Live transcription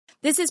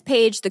This is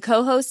Paige, the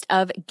co-host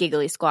of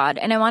Giggly Squad,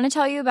 and I want to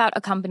tell you about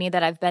a company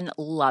that I've been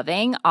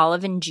loving,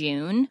 Olive &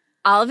 June.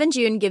 Olive &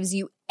 June gives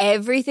you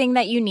everything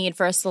that you need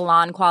for a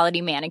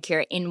salon-quality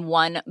manicure in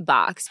one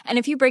box. And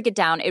if you break it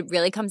down, it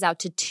really comes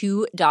out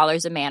to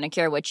 $2 a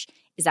manicure, which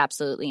is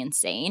absolutely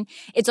insane.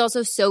 It's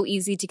also so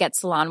easy to get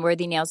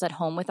salon-worthy nails at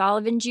home with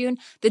Olive & June.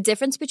 The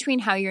difference between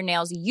how your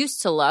nails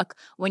used to look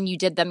when you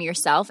did them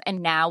yourself and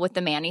now with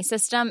the Mani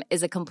system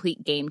is a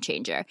complete game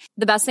changer.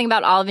 The best thing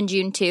about Olive &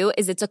 June, too,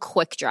 is it's a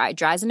quick dry.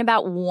 Dries in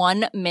about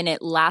 1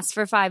 minute, lasts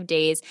for 5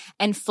 days,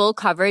 and full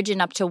coverage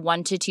in up to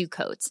 1 to 2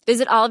 coats.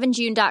 Visit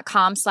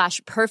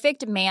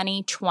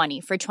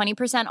oliveandjune.com/perfectmani20 for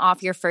 20%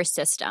 off your first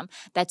system.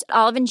 That's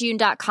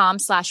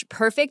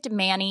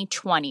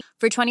oliveandjune.com/perfectmani20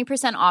 for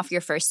 20% off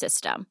your first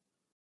system.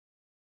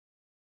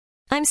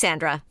 I'm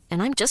Sandra,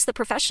 and I'm just the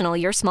professional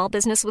your small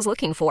business was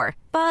looking for.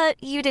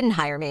 But you didn't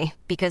hire me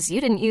because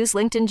you didn't use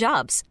LinkedIn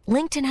Jobs.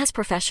 LinkedIn has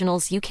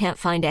professionals you can't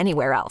find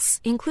anywhere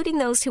else, including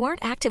those who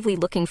aren't actively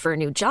looking for a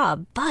new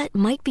job, but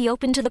might be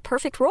open to the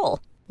perfect role,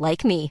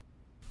 like me.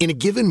 In a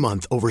given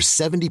month, over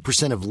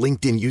 70% of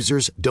LinkedIn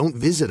users don't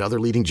visit other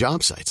leading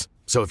job sites.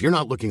 So if you're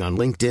not looking on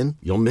LinkedIn,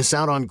 you'll miss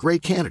out on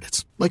great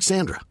candidates like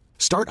Sandra.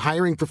 Start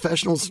hiring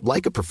professionals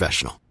like a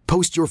professional.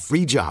 Post your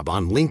free job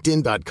on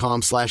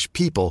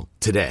linkedin.com/people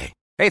today.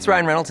 Hey, it's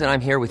Ryan Reynolds, and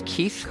I'm here with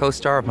Keith,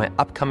 co-star of my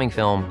upcoming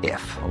film,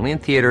 If, only in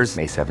theaters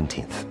May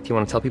 17th. Do you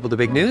want to tell people the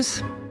big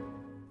news?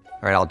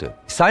 All right, I'll do it.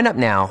 Sign up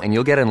now and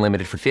you'll get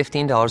unlimited for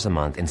 $15 a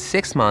month and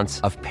 6 months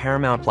of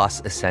Paramount Plus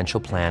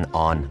Essential Plan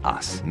on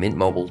us.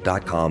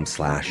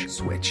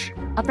 MintMobile.com/switch.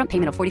 Upfront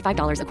payment of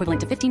 $45 equivalent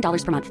to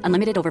 $15 per month.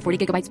 Unlimited over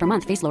 40 gigabytes per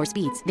month. Face lower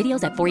speeds.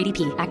 Videos at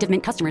 480p. Active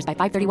Mint customers by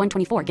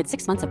 531.24 get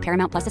 6 months of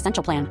Paramount Plus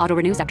Essential Plan. Auto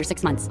renews after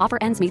 6 months. Offer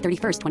ends May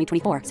 31st,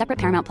 2024. Separate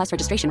Paramount Plus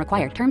registration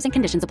required. Terms and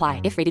conditions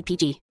apply if rated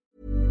PG.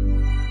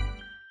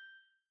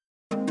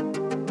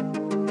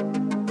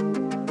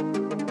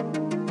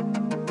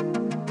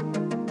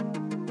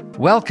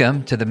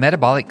 Welcome to the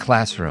Metabolic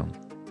Classroom,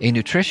 a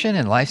nutrition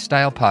and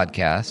lifestyle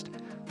podcast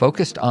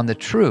focused on the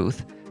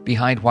truth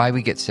behind why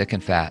we get sick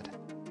and fat.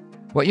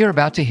 What you're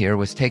about to hear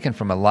was taken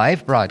from a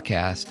live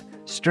broadcast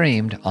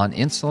streamed on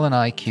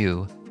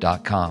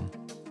InsulinIQ.com.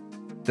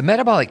 The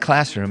Metabolic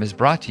Classroom is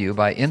brought to you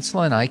by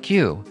Insulin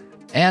IQ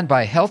and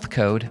by Health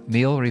Code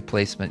Meal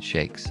Replacement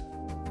Shakes.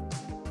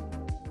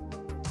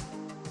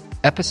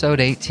 Episode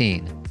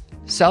 18,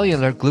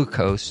 Cellular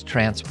Glucose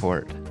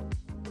Transport.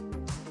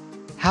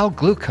 How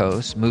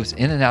glucose moves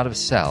in and out of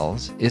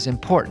cells is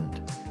important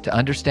to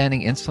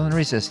understanding insulin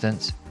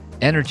resistance,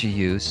 energy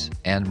use,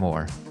 and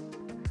more.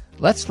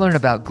 Let's learn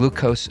about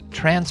glucose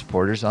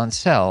transporters on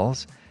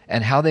cells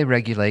and how they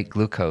regulate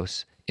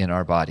glucose in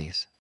our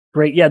bodies.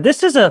 Great. Yeah,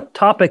 this is a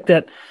topic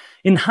that,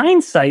 in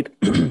hindsight,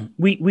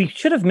 we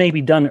should have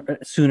maybe done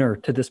sooner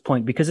to this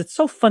point because it's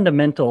so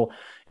fundamental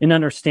in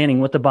understanding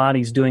what the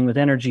body's doing with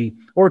energy,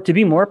 or to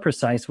be more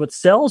precise, what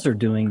cells are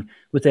doing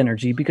with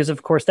energy, because,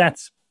 of course,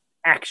 that's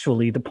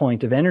actually the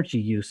point of energy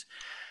use.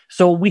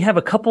 So we have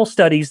a couple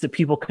studies that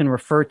people can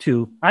refer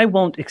to. I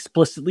won't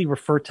explicitly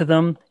refer to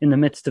them in the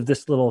midst of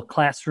this little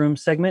classroom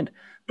segment,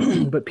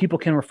 but people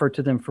can refer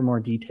to them for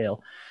more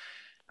detail.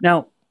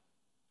 Now,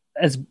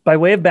 as by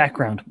way of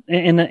background,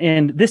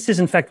 and this is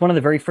in fact one of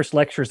the very first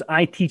lectures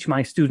I teach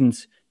my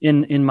students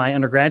in my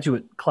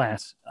undergraduate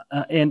class,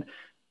 and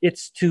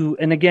it's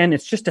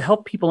just to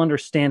help people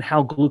understand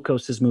how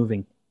glucose is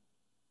moving.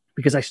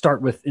 Because I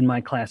start with, in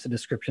my class, a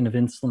description of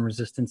insulin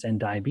resistance and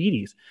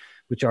diabetes,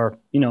 which are,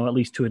 at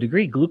least to a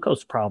degree,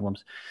 glucose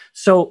problems.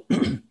 So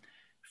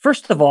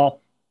first of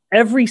all,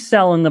 every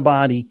cell in the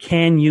body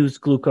can use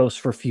glucose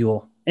for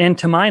fuel. And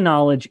to my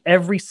knowledge,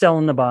 every cell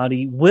in the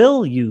body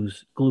will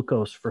use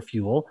glucose for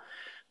fuel.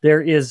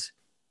 There is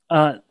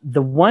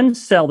the one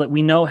cell that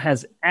we know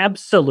has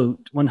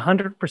absolute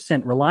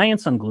 100%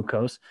 reliance on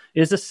glucose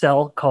is a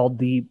cell called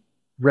the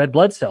red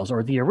blood cells,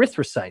 or the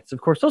erythrocytes. Of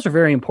course, those are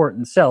very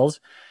important cells.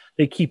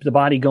 They keep the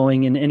body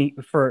going in any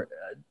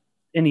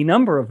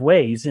number of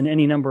ways, in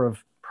any number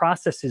of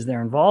processes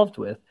they're involved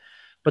with.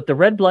 But the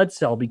red blood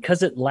cell,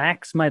 because it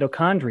lacks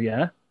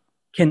mitochondria,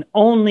 can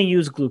only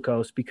use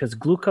glucose because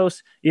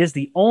glucose is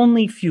the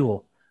only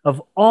fuel of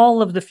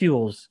all of the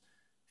fuels,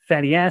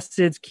 fatty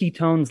acids,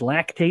 ketones,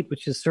 lactate,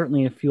 which is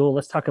certainly a fuel.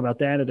 Let's talk about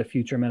that at a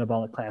future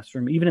metabolic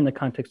classroom, even in the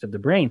context of the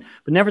brain.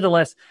 But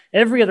nevertheless,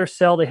 every other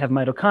cell, they have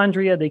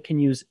mitochondria. They can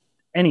use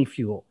any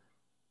fuel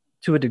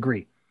to a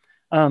degree.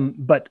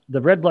 But the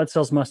red blood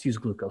cells must use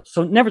glucose.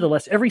 So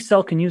nevertheless, every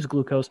cell can use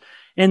glucose.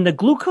 And the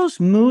glucose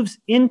moves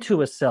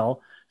into a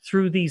cell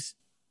through these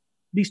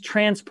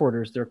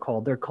transporters, they're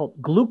called. They're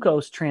called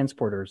glucose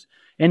transporters.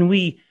 And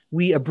we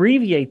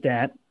abbreviate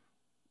that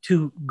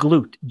to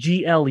GLUT,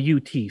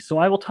 G-L-U-T. So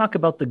I will talk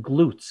about the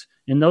glutes.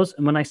 And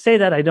when I say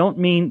that, I don't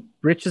mean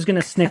Rich is going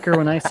to snicker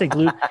when I say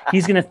GLUT.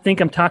 He's going to think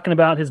I'm talking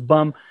about his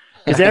bum.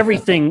 Because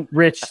everything's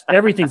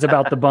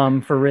about the bum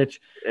for Rich.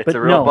 It's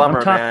a real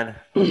bummer, man.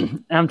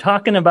 I'm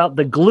talking about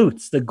the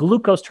glutes, the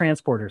glucose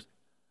transporters.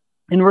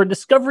 And we're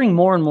discovering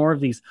more and more of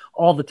these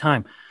all the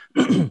time.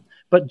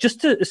 But just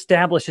to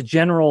establish a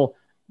general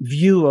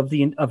view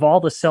of all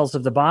the cells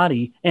of the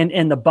body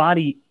and the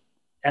body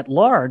at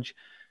large,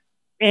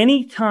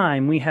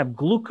 anytime we have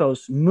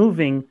glucose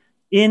moving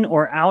in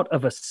or out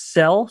of a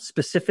cell,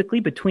 specifically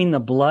between the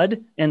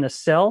blood and the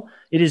cell,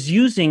 it is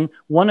using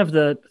one of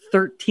the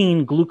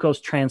 13 glucose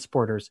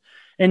transporters.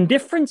 And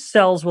different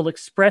cells will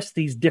express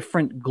these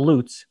different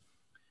glutes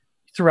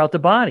throughout the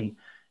body.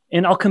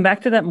 And I'll come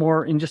back to that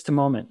more in just a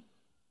moment.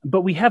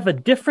 But we have a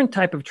different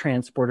type of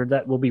transporter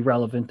that will be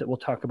relevant that we'll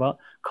talk about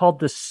called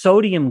the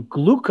sodium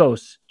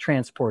glucose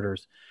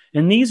transporters.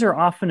 And these are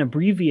often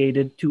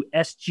abbreviated to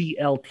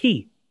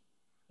SGLT.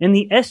 And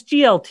the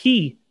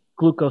SGLT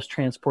glucose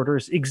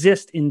transporters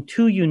exist in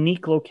two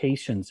unique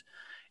locations.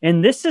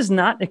 And this is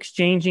not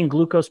exchanging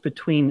glucose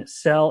between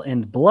cell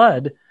and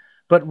blood,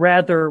 but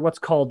rather what's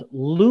called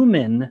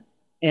lumen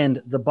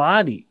and the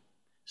body.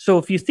 So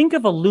if you think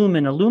of a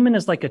lumen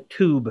is like a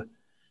tube.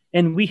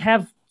 And we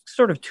have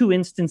sort of two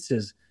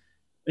instances.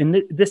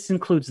 And this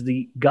includes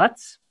the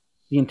guts,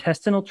 the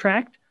intestinal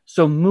tract.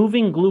 So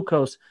moving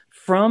glucose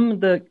from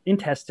the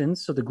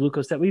intestines, so the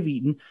glucose that we've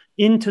eaten,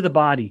 into the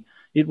body.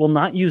 It will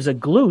not use a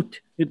GLUT.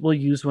 It will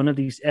use one of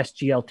these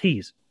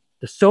SGLTs,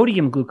 the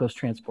sodium glucose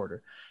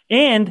transporter,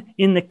 and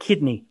in the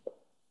kidney.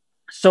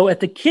 So at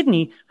the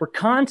kidney, we're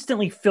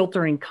constantly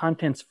filtering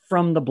contents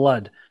from the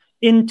blood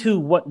into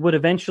what would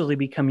eventually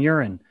become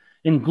urine.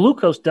 And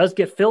glucose does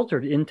get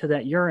filtered into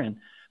that urine.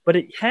 But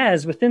it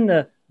has, within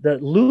the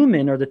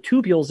lumen or the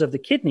tubules of the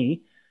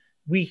kidney,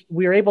 we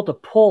are able to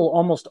pull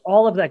almost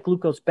all of that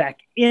glucose back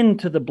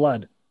into the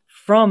blood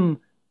from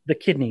the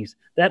kidneys.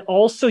 That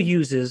also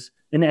uses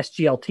an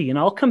SGLT. And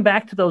I'll come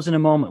back to those in a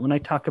moment when I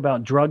talk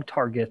about drug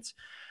targets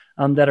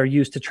that are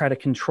used to try to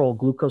control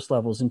glucose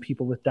levels in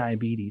people with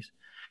diabetes.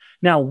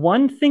 Now,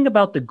 one thing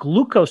about the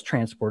glucose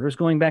transporters,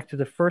 going back to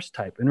the first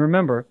type, and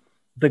remember,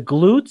 the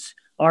glutes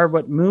are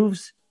what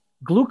moves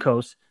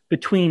glucose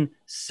between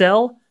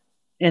cell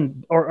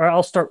or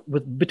I'll start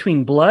with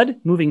between blood,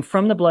 moving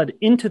from the blood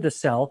into the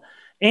cell,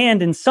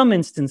 and in some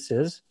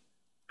instances,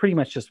 pretty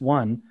much just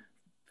one,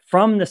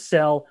 from the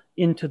cell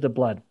into the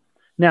blood.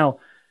 Now,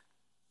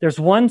 there's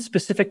one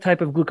specific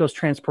type of glucose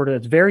transporter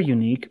that's very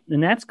unique,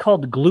 and that's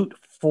called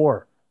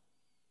GLUT4.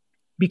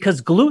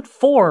 Because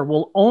GLUT4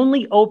 will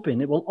only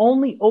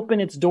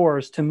open its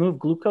doors to move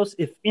glucose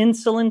if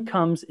insulin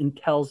comes and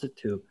tells it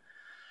to.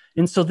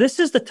 And so this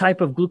is the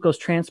type of glucose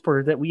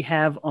transporter that we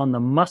have on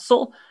the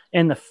muscle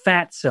and the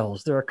fat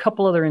cells. There are a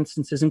couple other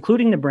instances,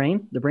 including the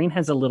brain. The brain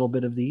has a little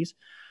bit of these.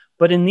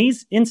 But in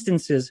these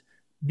instances,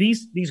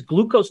 these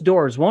glucose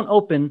doors won't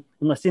open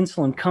unless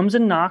insulin comes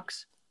and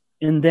knocks,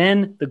 and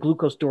then the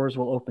glucose doors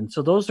will open.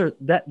 So so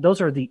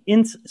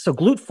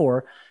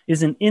GLUT4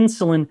 is an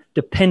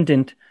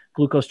insulin-dependent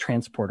glucose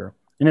transporter,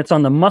 and it's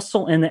on the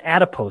muscle and the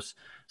adipose.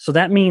 So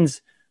that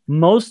means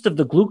most of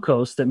the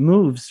glucose that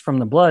moves from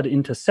the blood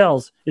into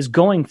cells is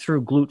going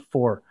through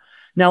GLUT4.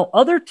 Now,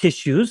 other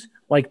tissues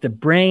like the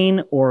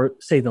brain or,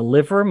 say, the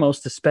liver,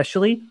 most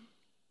especially,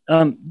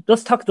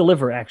 let's talk the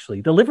liver,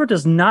 actually. The liver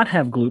does not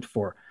have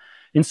GLUT4.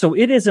 And so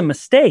it is a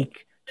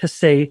mistake to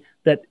say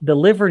that the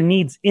liver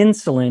needs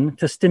insulin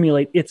to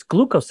stimulate its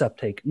glucose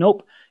uptake.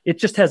 Nope. It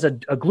just has a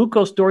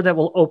glucose door that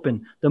will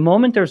open. The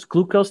moment there's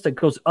glucose that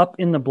goes up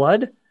in the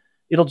blood,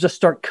 it'll just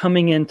start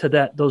coming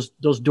into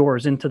those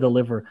doors into the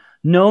liver.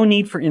 No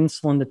need for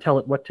insulin to tell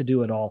it what to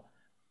do at all.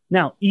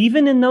 Now,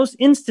 even in those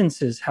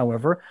instances,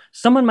 however,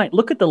 someone might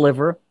look at the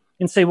liver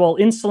and say, well,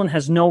 insulin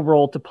has no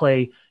role to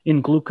play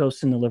in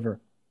glucose in the liver,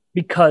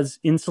 because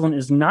insulin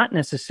is not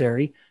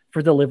necessary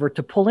for the liver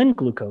to pull in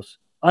glucose,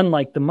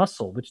 unlike the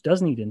muscle, which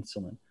does need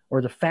insulin,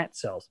 or the fat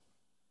cells.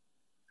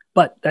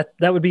 But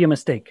that would be a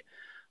mistake.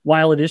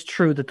 While it is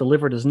true that the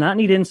liver does not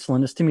need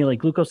insulin to stimulate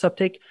glucose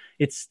uptake,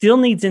 it still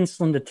needs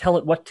insulin to tell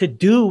it what to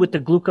do with the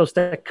glucose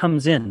that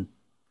comes in.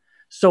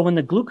 So when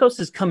the glucose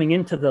is coming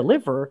into the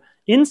liver,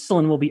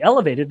 insulin will be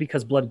elevated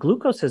because blood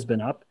glucose has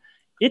been up.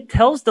 It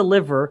tells the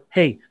liver,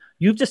 hey,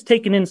 you've just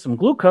taken in some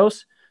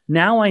glucose.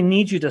 Now I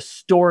need you to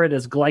store it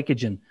as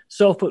glycogen.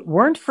 So if it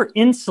weren't for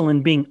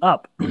insulin being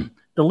up,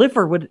 the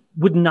liver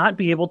would not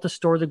be able to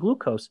store the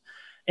glucose.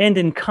 And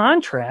in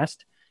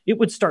contrast, it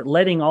would start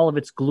letting all of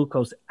its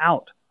glucose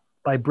out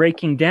by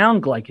breaking down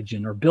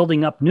glycogen or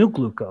building up new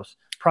glucose,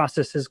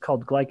 processes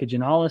called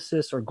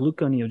glycogenolysis or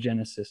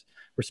gluconeogenesis,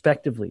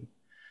 respectively.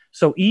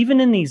 So even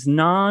in these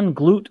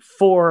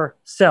non-GLUT4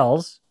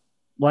 cells,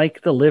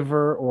 like the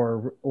liver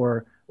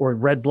or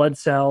red blood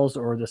cells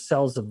or the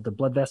cells of the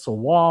blood vessel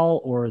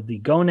wall or the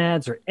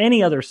gonads or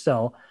any other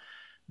cell,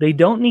 they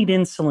don't need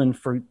insulin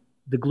for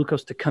the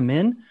glucose to come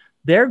in.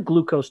 Their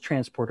glucose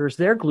transporters,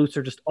 their GLUTs,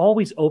 are just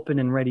always open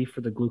and ready for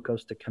the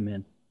glucose to come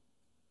in.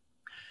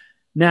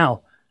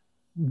 Now,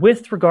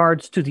 with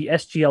regards to the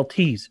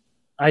SGLTs,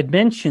 I'd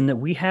mentioned that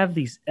we have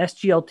these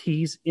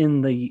SGLTs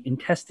in the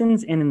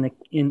intestines and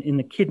in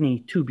the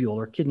kidney tubule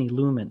or kidney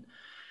lumen.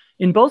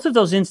 In both of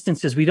those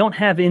instances, we don't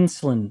have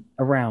insulin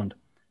around.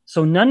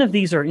 So none of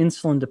these are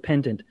insulin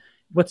dependent.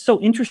 What's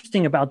so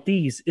interesting about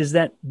these is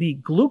that the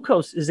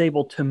glucose is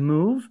able to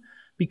move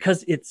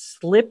because it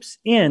slips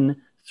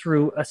in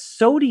through a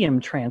sodium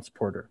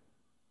transporter.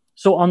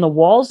 So on the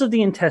walls of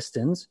the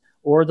intestines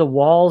or the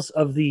walls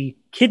of the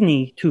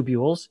kidney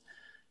tubules,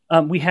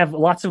 we have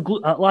lots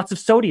of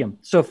sodium.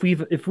 So if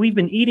we've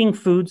been eating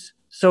foods,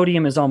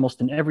 sodium is almost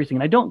in everything.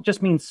 And I don't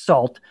just mean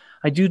salt.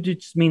 I do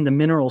just mean the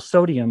mineral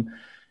sodium.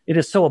 It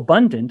is so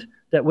abundant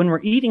that when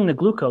we're eating the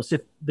glucose,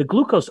 if the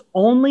glucose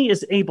only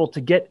is able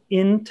to get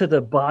into the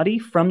body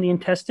from the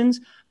intestines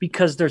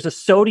because there's a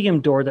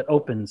sodium door that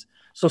opens.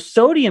 So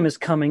sodium is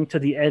coming to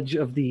the edge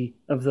of the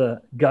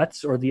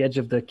guts or the edge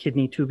of the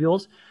kidney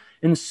tubules,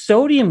 and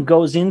sodium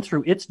goes in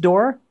through its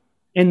door,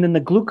 and then the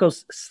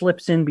glucose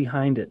slips in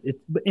behind it.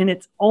 And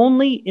it's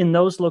only in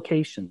those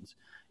locations,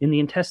 in the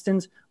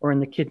intestines or in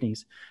the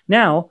kidneys.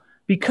 Now,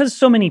 because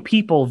so many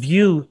people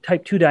view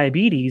type 2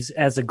 diabetes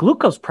as a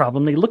glucose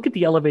problem, they look at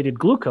the elevated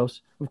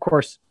glucose. Of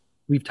course,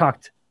 we've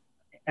talked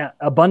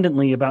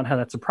abundantly about how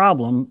that's a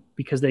problem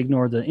because they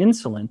ignore the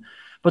insulin.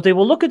 But they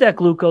will look at that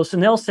glucose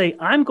and they'll say,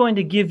 I'm going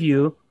to give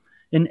you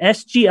an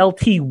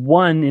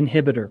SGLT1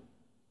 inhibitor.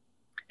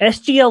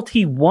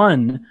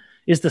 SGLT1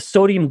 is the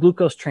sodium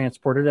glucose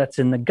transporter that's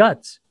in the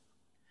guts.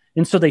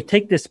 And so they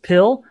take this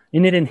pill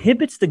and it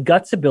inhibits the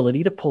gut's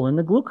ability to pull in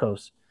the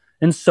glucose.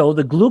 And so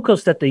the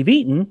glucose that they've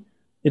eaten,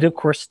 it of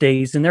course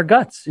stays in their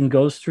guts and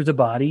goes through the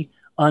body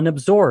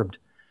unabsorbed.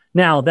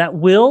 Now that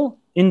will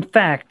in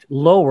fact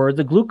lower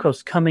the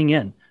glucose coming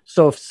in.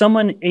 So if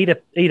someone ate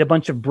a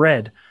bunch of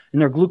bread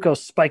and their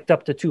glucose spiked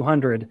up to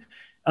 200,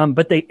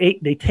 but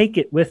they take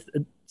it with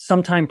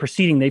sometime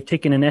preceding, they've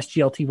taken an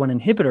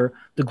SGLT1 inhibitor,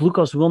 the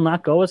glucose will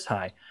not go as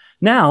high.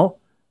 Now,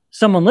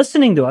 someone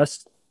listening to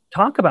us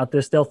talk about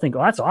this, they'll think,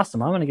 oh, that's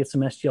awesome. I'm going to get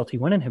some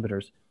SGLT1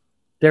 inhibitors.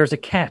 There's a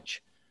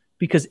catch,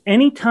 because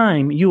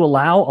anytime you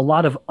allow a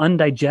lot of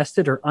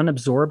undigested or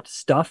unabsorbed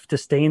stuff to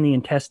stay in the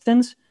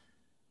intestines,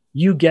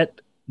 you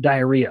get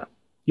diarrhea.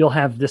 You'll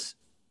have this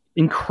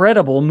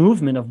incredible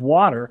movement of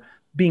water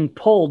being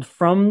pulled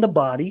from the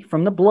body,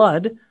 from the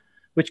blood,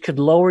 which could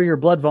lower your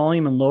blood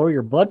volume and lower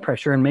your blood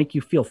pressure and make you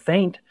feel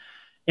faint.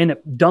 And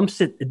it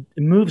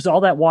moves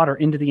all that water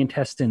into the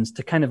intestines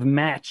to kind of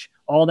match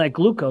all that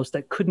glucose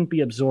that couldn't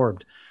be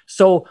absorbed.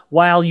 So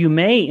while you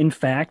may, in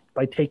fact,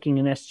 by taking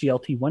an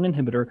SGLT1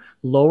 inhibitor,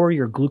 lower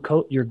your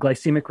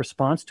glycemic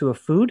response to a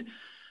food,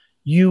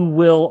 you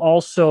will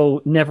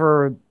also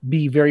never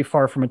be very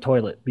far from a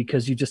toilet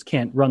because you just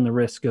can't run the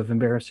risk of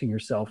embarrassing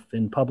yourself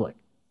in public.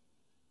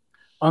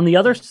 On the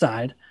other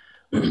side,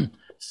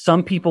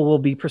 some people will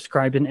be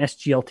prescribed an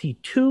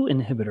SGLT2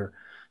 inhibitor.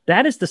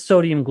 That is the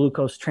sodium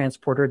glucose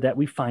transporter that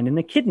we find in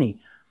the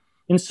kidney.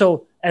 And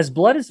so as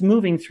blood is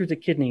moving through the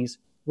kidneys,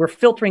 we're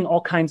filtering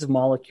all kinds of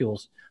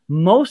molecules.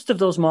 Most of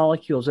those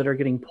molecules that are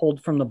getting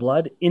pulled from the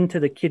blood into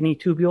the kidney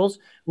tubules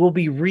will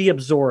be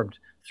reabsorbed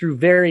through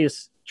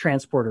various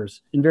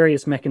transporters in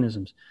various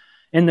mechanisms.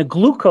 And the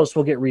glucose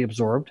will get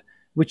reabsorbed,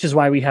 which is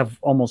why we have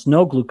almost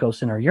no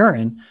glucose in our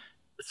urine,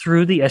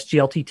 through the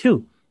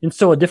SGLT2. And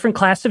so a different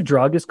class of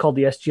drug is called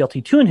the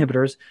SGLT2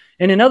 inhibitors.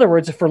 And in other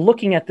words, if we're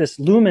looking at this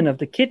lumen of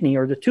the kidney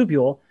or the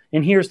tubule,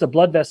 and here's the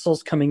blood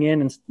vessels coming in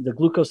and the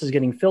glucose is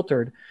getting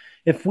filtered,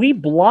 if we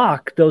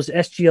block those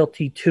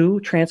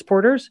SGLT2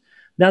 transporters,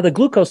 now the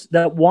glucose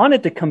that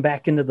wanted to come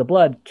back into the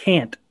blood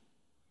can't.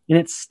 And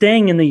it's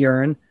staying in the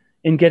urine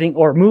and getting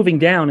or moving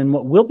down in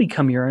what will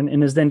become urine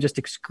and is then just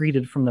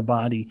excreted from the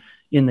body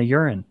in the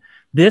urine.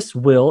 This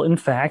will, in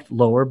fact,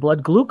 lower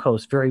blood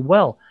glucose very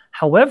well.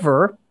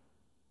 However,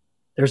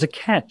 there's a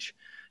catch,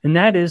 and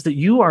that is that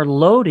you are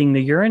loading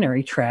the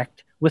urinary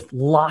tract with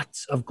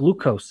lots of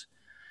glucose.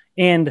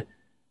 And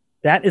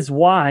that is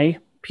why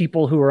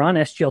people who are on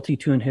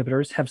SGLT2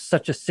 inhibitors have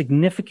such a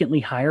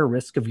significantly higher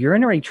risk of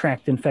urinary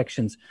tract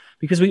infections,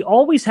 because we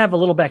always have a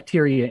little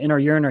bacteria in our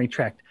urinary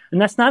tract. And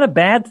that's not a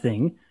bad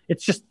thing.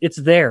 It's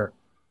there.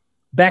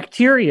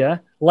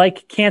 Bacteria,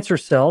 like cancer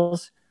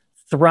cells,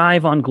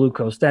 thrive on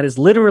glucose. That is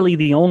literally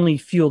the only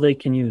fuel they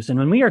can use. And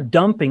when we are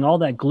dumping all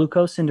that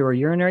glucose into our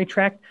urinary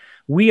tract,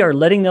 we are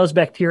letting those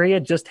bacteria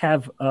just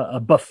have a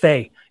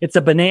buffet. It's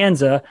a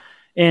bonanza.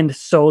 And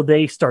so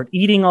they start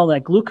eating all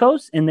that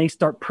glucose and they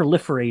start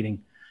proliferating.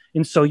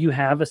 And so you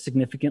have a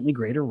significantly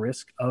greater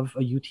risk of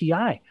a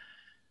UTI.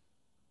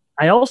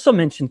 I also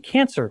mentioned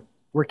cancer,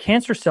 where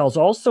cancer cells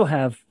also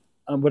have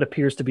what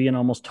appears to be an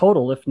almost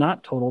total, if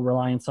not total,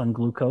 reliance on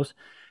glucose.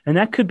 And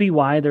that could be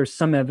why there's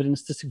some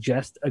evidence to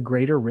suggest a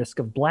greater risk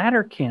of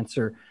bladder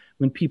cancer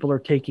when people are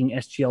taking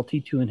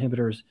SGLT2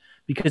 inhibitors.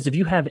 Because if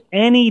you have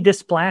any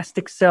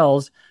dysplastic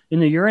cells in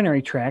the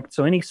urinary tract,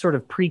 so any sort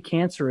of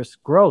precancerous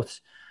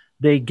growths,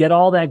 they get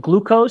all that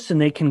glucose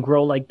and they can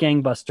grow like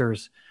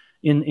gangbusters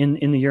in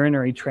the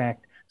urinary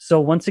tract.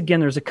 So once again,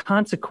 there's a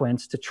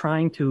consequence to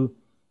trying to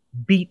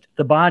beat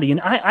the body.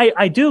 And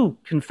I do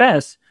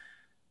confess,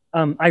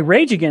 I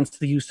rage against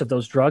the use of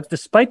those drugs.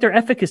 Despite their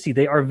efficacy,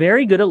 they are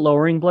very good at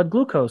lowering blood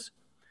glucose.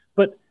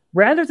 But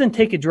rather than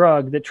take a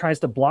drug that tries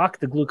to block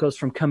the glucose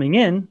from coming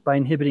in by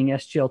inhibiting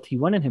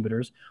SGLT1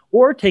 inhibitors,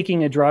 or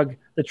taking a drug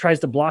that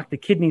tries to block the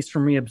kidneys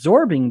from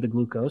reabsorbing the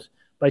glucose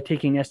by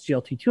taking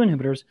SGLT2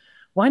 inhibitors,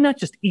 why not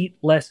just eat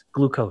less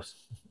glucose?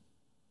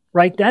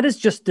 Right? That is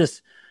just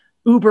this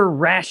uber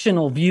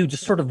rational view,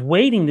 just sort of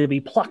waiting to be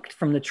plucked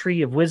from the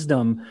tree of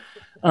wisdom.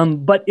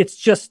 But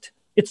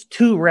it's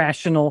too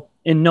rational,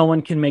 and no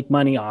one can make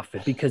money off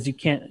it because you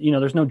can't,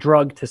 there's no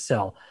drug to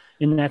sell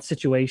in that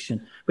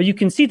situation. But you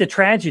can see the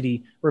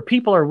tragedy where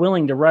people are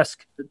willing to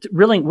risk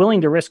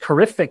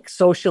horrific,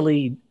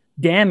 socially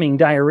damning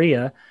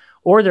diarrhea,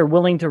 or they're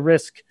willing to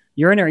risk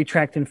urinary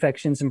tract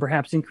infections and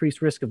perhaps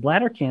increased risk of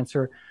bladder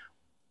cancer,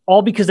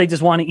 all because they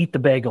just want to eat the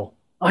bagel.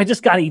 Oh, I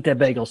just got to eat that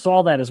bagel, so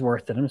all that is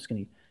worth it. I'm just going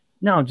to eat.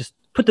 No, just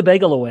put the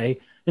bagel away,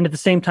 and at the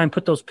same time,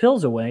 put those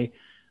pills away.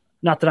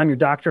 Not that I'm your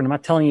doctor, and I'm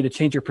not telling you to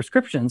change your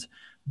prescriptions,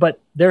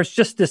 but there's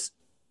just this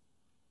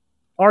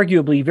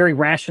arguably very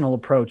rational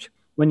approach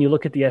when you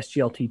look at the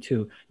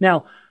SGLT2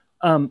 now,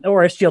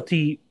 or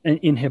SGLT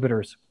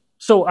inhibitors.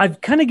 So I've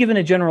kind of given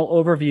a general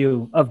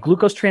overview of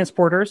glucose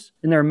transporters,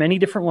 and there are many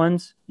different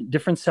ones.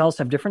 Different cells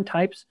have different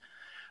types.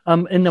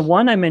 And the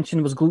one I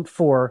mentioned was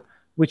GLUT4,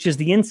 which is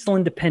the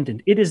insulin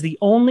dependent. It is the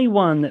only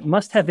one that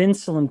must have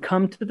insulin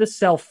come to the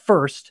cell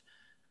first,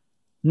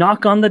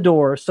 knock on the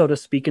door, so to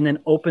speak, and then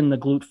open the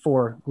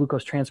GLUT4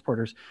 glucose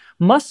transporters.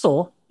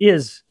 Muscle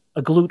is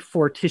a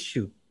GLUT4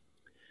 tissue.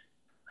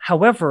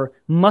 However,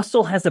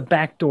 muscle has a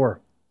back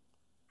door.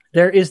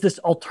 There is this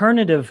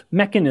alternative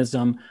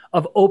mechanism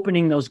of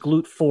opening those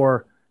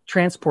GLUT4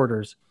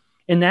 transporters,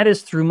 and that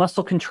is through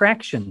muscle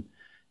contraction.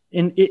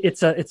 And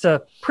it's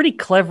a pretty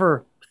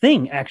clever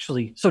thing,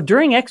 actually. So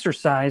during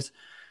exercise,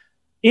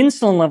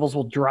 insulin levels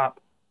will drop.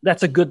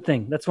 That's a good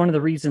thing. That's one of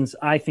the reasons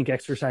I think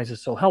exercise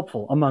is so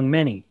helpful, among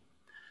many.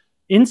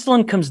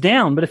 Insulin comes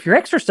down, but if you're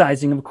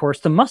exercising, of course,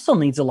 the muscle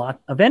needs a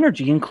lot of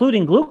energy,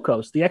 including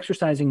glucose. The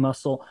exercising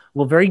muscle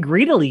will very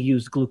greedily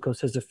use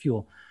glucose as a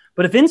fuel.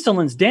 But if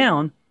insulin's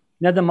down,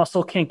 now the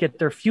muscle can't get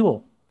their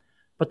fuel.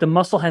 But the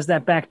muscle has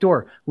that back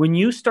door. When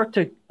you start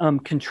to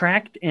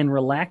contract and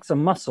relax a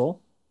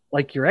muscle,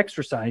 like you're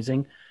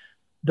exercising,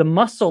 the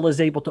muscle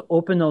is able to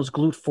open those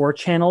GLUT4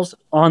 channels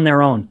on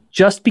their own,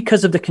 just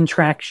because of the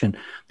contraction.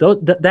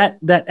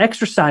 That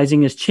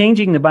exercising is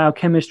changing the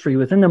biochemistry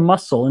within the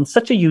muscle in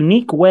such a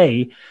unique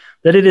way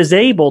that it is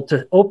able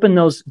to open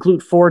those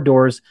GLUT4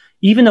 doors,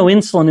 even though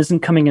insulin isn't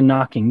coming and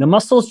knocking. The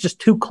muscle is just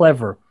too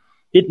clever.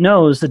 It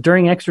knows that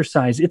during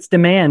exercise, its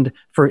demand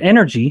for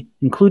energy,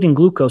 including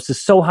glucose,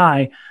 is so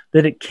high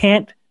that it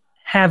can't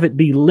have it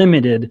be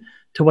limited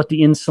to what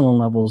the insulin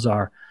levels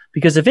are.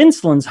 Because if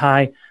insulin's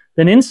high,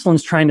 then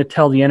insulin's trying to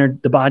tell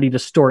the body to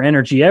store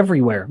energy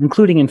everywhere,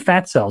 including in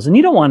fat cells. And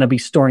you don't want to be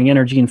storing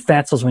energy in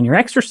fat cells when you're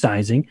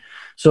exercising.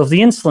 So if the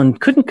insulin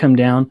couldn't come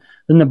down,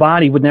 then the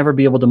body would never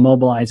be able to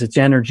mobilize its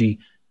energy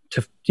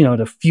to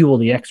fuel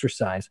the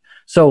exercise.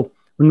 So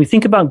when we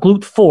think about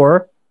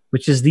GLUT4,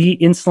 which is the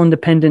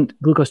insulin-dependent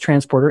glucose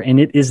transporter, and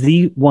it is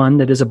the one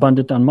that is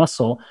abundant on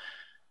muscle,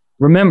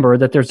 remember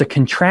that there's a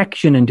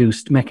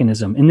contraction-induced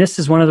mechanism. And this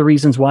is one of the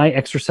reasons why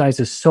exercise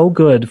is so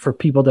good for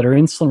people that are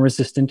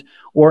insulin-resistant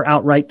or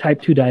outright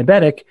type 2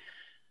 diabetic,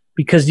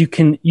 because you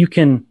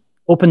can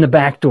open the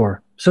back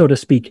door, so to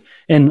speak,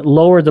 and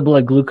lower the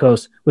blood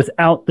glucose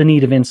without the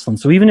need of insulin.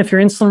 So even if you're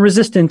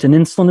insulin-resistant and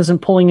insulin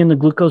isn't pulling in the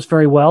glucose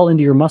very well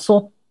into your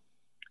muscle,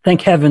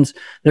 thank heavens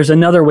there's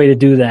another way to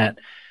do that.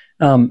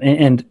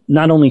 And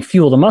not only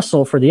fuel the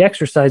muscle for the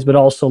exercise, but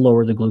also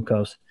lower the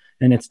glucose.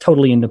 And it's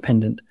totally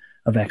independent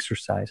of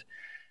exercise.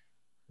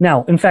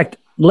 Now, in fact,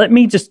 let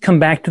me just come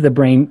back to the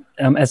brain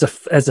as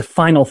a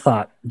final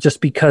thought, just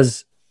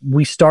because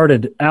we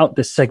started out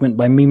this segment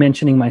by me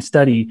mentioning my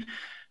study.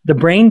 The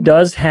brain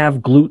does have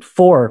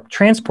GLUT4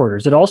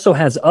 transporters. It also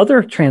has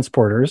other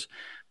transporters,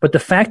 but the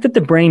fact that the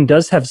brain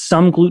does have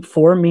some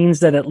GLUT4 means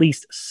that at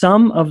least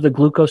some of the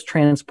glucose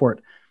transport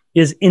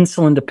is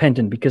insulin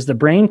dependent, because the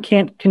brain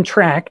can't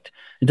contract.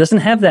 It doesn't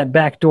have that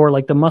back door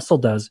like the muscle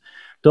does.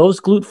 Those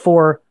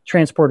GLUT4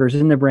 transporters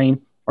in the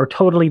brain are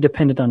totally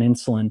dependent on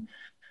insulin.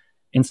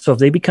 And so if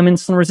they become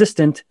insulin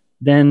resistant,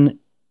 then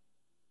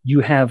you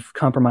have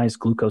compromised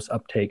glucose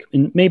uptake.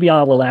 And maybe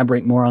I'll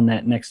elaborate more on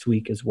that next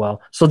week as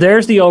well. So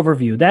there's the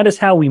overview. That is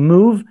how we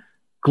move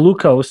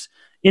glucose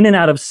in and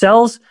out of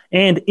cells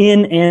and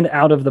in and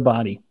out of the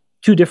body.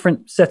 Two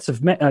different sets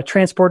of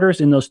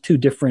transporters in those two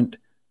different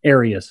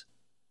areas.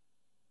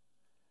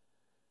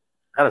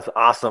 That is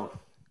awesome.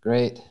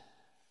 Great.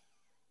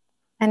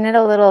 I need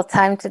a little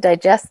time to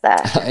digest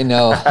that. I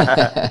know.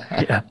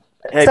 Yeah.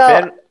 Hey,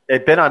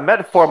 Ben, on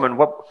metformin,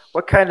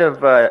 what kind of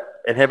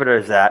inhibitor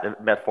is that,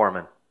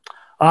 metformin?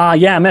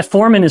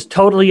 Metformin is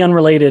totally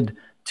unrelated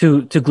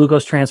to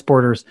glucose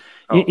transporters.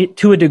 Oh.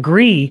 To a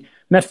degree,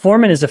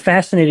 metformin is a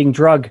fascinating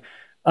drug.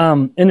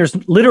 And there's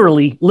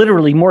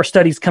literally more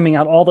studies coming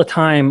out all the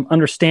time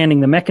understanding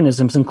the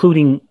mechanisms,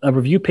 including a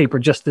review paper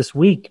just this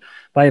week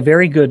by a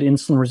very good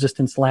insulin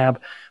resistance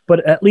lab.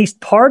 But at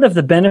least part of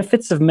the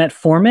benefits of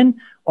metformin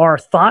are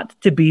thought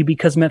to be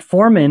because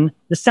metformin,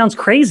 this sounds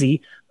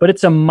crazy, but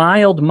it's a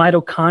mild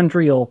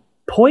mitochondrial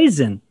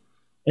poison.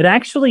 It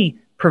actually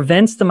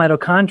prevents the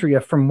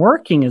mitochondria from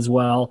working as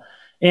well.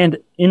 And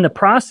in the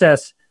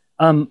process,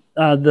 the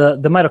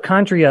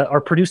mitochondria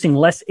are producing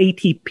less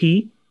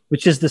ATP,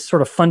 which is this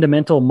sort of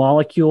fundamental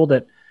molecule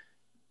that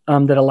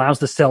that allows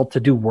the cell to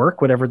do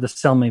work, whatever the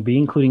cell may be,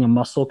 including a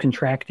muscle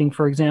contracting,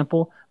 for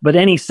example. But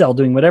any cell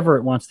doing whatever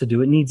it wants to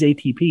do, it needs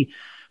ATP.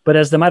 But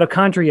as the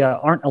mitochondria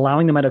aren't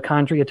allowing the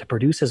mitochondria to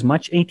produce as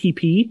much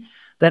ATP,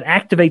 that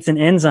activates an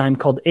enzyme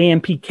called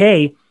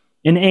AMPK,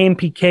 and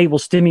AMPK will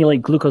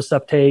stimulate glucose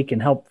uptake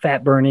and help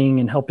fat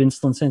burning and help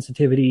insulin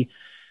sensitivity.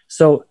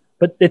 So,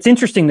 but it's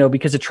interesting though,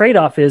 because the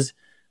trade-off is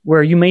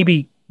where you may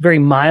be very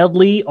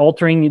mildly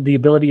altering the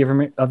ability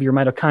of your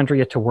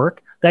mitochondria to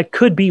work. That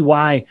could be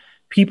why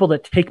people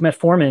that take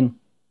metformin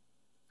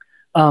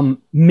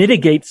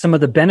mitigate some of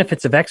the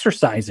benefits of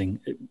exercising.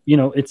 You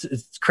know,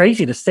 it's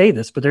crazy to say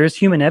this, but there is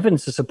human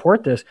evidence to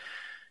support this.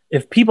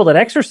 If people that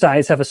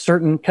exercise have a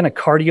certain kind of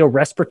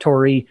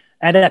cardiorespiratory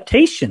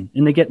adaptation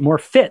and they get more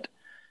fit,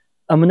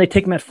 when they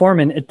take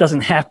metformin, it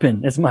doesn't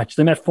happen as much.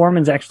 The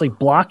metformin is actually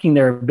blocking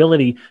their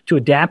ability to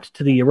adapt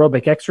to the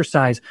aerobic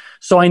exercise.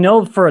 So I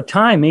know for a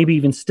time, maybe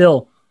even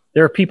still,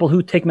 there are people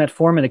who take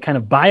metformin to kind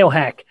of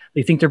biohack.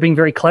 They think they're being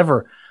very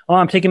clever. Oh,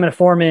 I'm taking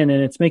metformin and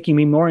it's making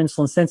me more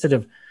insulin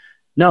sensitive.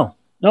 No,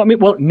 I mean,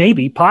 well,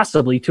 maybe,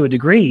 possibly to a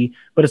degree,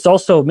 but it's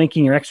also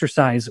making your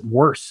exercise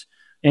worse.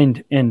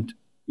 And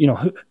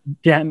who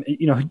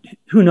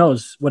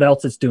knows what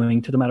else it's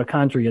doing to the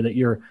mitochondria that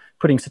you're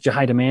putting such a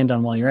high demand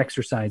on while you're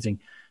exercising.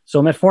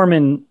 So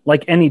metformin,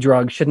 like any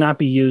drug, should not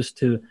be used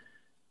to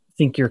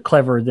think you're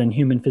clever than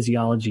human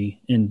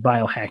physiology in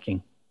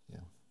biohacking.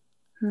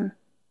 Yeah.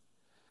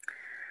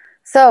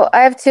 So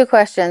I have two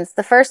questions.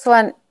 The first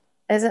one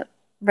isn't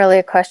really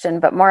a question,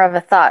 but more of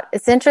a thought.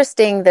 It's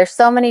interesting. There's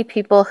so many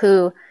people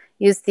who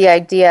use the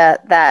idea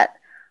that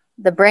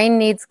the brain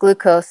needs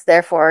glucose,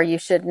 therefore you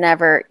should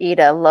never eat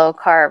a low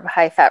carb,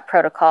 high fat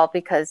protocol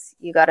because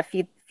you got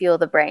to fuel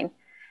the brain.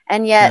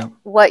 And yet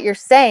what you're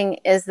saying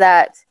is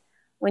that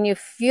when you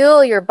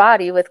fuel your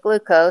body with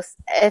glucose,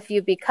 if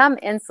you become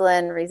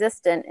insulin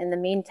resistant in the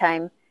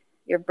meantime,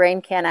 your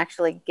brain can't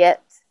actually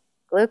get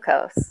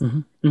glucose. Mm-hmm.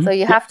 Mm-hmm. So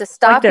you have to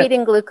stop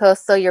eating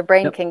glucose so your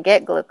brain can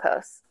get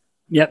glucose.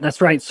 Yeah, that's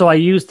right. So I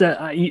used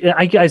that.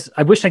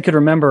 I wish I could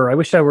remember. I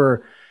wish I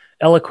were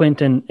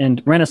eloquent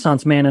and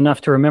Renaissance man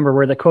enough to remember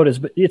where the quote is.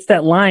 But it's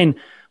that line,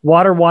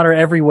 water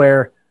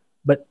everywhere,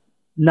 but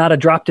not a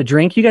drop to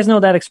drink. You guys know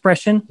that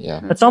expression?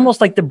 Yeah. It's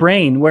almost like the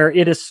brain where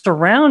it is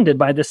surrounded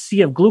by the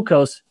sea of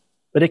glucose,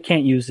 but it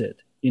can't use it.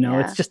 You know,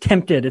 It's just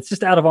tempted. It's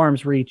just out of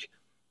arm's reach.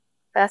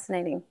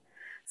 Fascinating.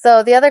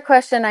 So the other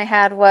question I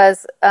had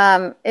was,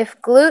 if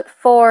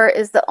GLUT4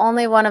 is the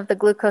only one of the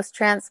glucose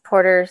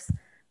transporters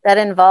that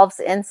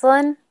involves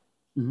insulin,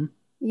 mm-hmm.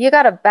 you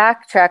got to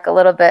backtrack a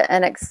little bit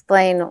and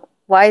explain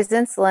why is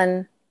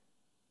insulin.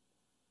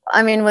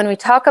 I mean, when we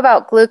talk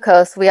about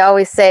glucose, we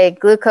always say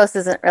glucose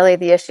isn't really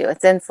the issue.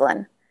 It's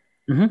insulin.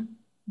 Mm-hmm.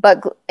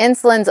 But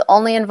insulin's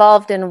only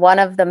involved in one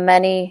of the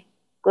many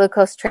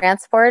glucose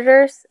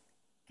transporters.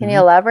 Can you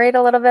elaborate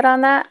a little bit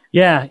on that?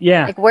 Yeah.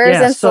 Like where's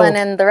insulin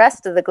in the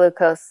rest of the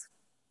glucose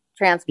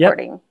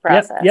transporting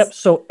process? Yep.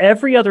 So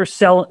every other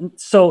cell.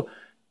 So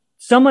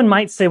someone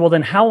might say, well,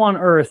 then how on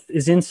earth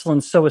is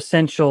insulin so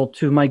essential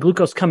to my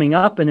glucose coming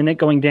up and then it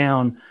going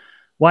down?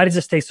 Why does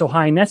it stay so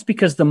high? And that's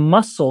because the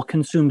muscle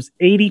consumes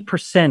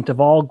 80% of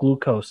all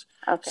glucose.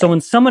 Okay. So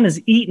when someone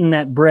has eaten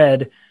that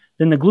bread,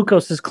 then the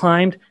glucose has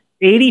climbed.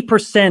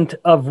 80%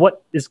 of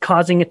what is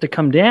causing it to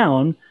come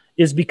down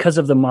is because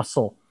of the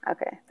muscle.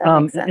 Okay,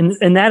 that makes sense.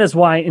 And that is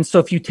why. And so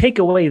if you take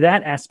away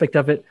that aspect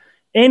of it,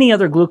 any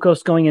other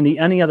glucose going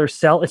into any other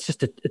cell, it's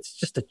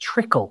just a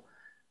trickle.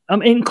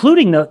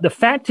 Including the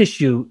fat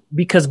tissue,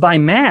 because by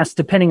mass,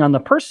 depending on the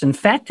person,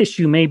 fat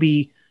tissue may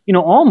be,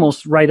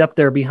 almost right up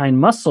there behind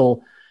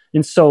muscle.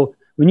 And so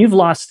when you've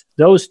lost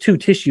those two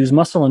tissues,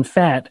 muscle and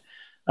fat,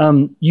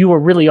 you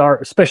really are,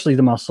 especially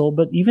the muscle,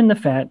 but even the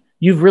fat,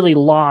 you've really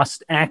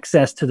lost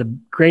access to the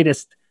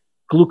greatest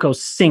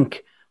glucose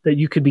sink that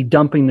you could be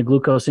dumping the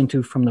glucose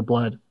into from the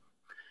blood.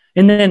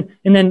 And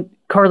then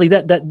Carly,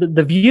 that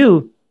the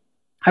view,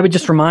 I would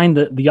just remind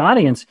the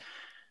audience,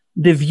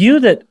 the view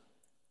that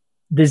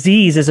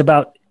disease is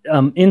about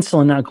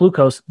insulin, not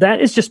glucose,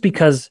 that is just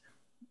because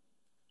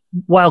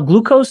while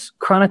glucose,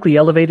 chronically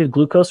elevated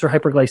glucose or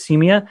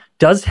hyperglycemia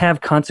does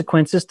have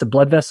consequences to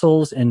blood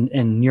vessels and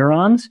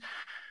neurons,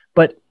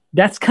 but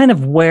that's kind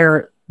of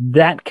where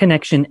that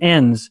connection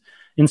ends.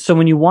 And so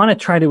when you want to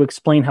try to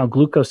explain how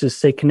glucose is,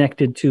 say,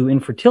 connected to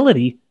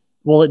infertility,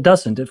 well, it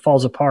doesn't. It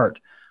falls apart.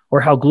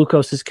 Or how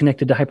glucose is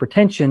connected to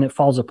hypertension, it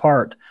falls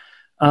apart.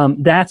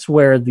 That's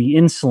where the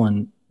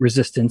insulin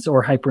resistance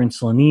or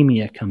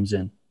hyperinsulinemia comes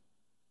in.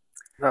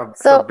 No,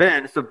 so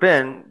Ben,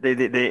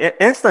 the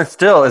insulin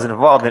still is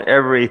involved in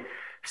every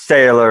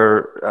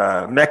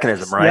cellular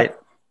mechanism, right?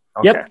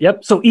 Yep. Okay.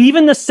 Yep. So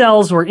even the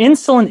cells where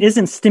insulin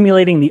isn't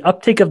stimulating the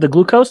uptake of the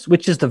glucose,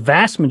 which is the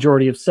vast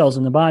majority of cells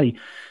in the body,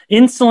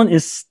 insulin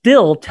is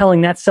still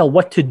telling that cell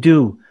what to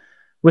do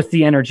with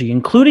the energy,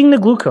 including the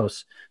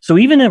glucose. So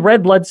even a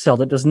red blood cell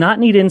that does not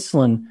need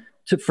insulin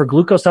for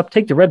glucose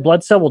uptake, the red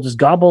blood cell will just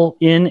gobble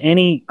in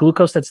any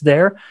glucose that's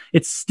there.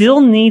 It still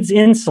needs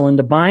insulin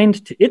to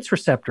bind to its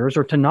receptors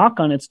or to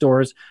knock on its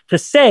doors to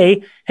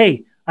say,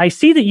 hey, I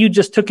see that you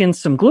just took in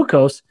some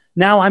glucose.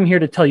 Now I'm here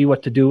to tell you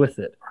what to do with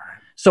it.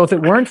 So if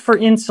it weren't for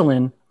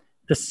insulin,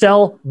 the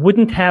cell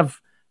wouldn't have,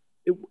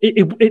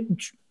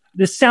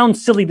 this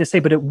sounds silly to say,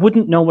 but it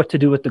wouldn't know what to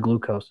do with the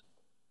glucose.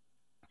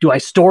 Do I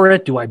store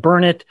it? Do I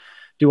burn it?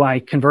 Do I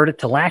convert it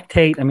to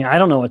lactate? I mean, I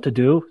don't know what to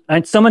do.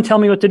 Someone tell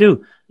me what to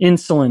do.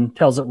 Insulin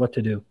tells it what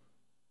to do.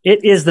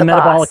 It is the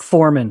metabolic boss.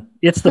 Foreman.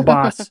 It's the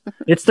boss.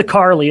 It's the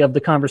Carly of the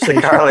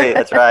conversation. Carly,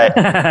 that's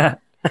right.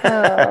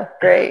 Oh,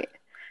 great.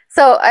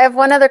 So I have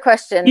one other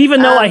question.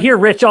 Even though I hear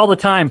Rich all the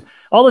time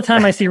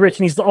I see Rich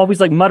and he's always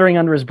like muttering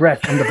under his breath,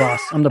 I'm the boss.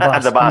 I'm the boss.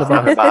 I'm the boss.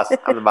 I'm the boss.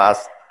 I'm the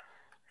boss.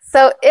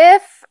 So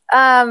if,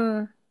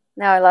 now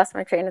I lost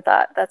my train of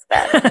thought. That's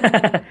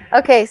bad.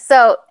 Okay.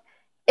 So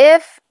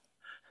if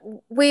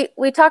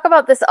we talk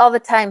about this all the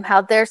time,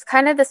 how there's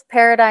kind of this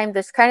paradigm,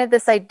 there's kind of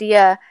this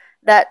idea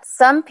that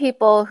some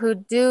people who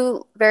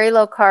do very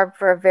low carb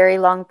for a very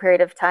long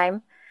period of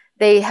time,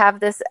 they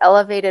have this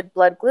elevated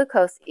blood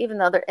glucose, even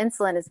though their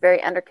insulin is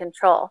very under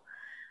control.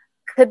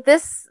 Could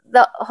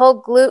the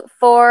whole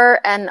GLUT4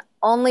 and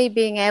only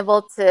being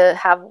able to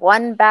have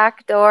one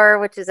back door,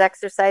 which is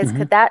exercise,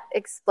 could that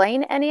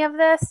explain any of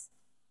this?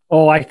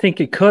 Oh, I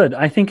think it could.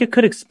 I think it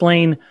could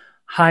explain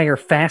higher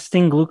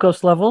fasting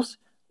glucose levels.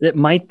 It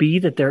might be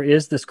that there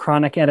is this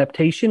chronic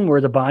adaptation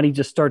where the body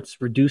just starts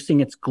reducing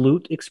its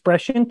GLUT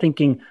expression,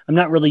 thinking, I'm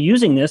not really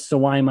using this, so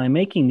why am I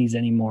making these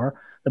anymore?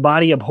 The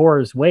body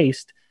abhors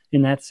waste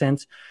in that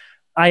sense.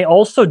 I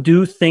also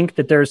do think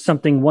that there's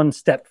something one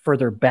step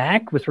further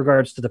back with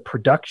regards to the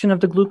production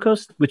of the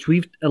glucose, which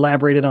we've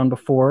elaborated on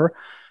before,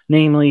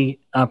 namely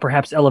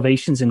perhaps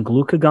elevations in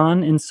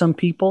glucagon in some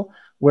people,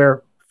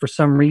 where for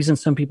some reason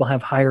some people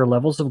have higher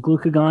levels of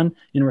glucagon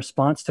in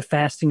response to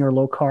fasting or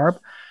low carb.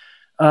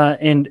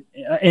 And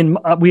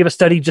we have a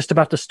study just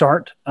about to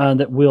start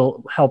that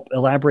will help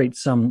elaborate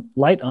some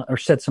light on, or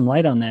shed some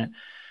light on that.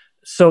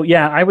 So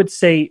yeah, I would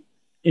say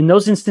in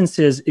those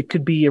instances, it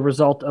could be a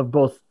result of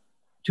both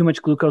too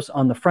much glucose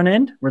on the front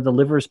end, where the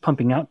liver is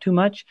pumping out too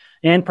much,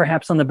 and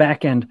perhaps on the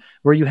back end,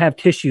 where you have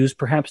tissues,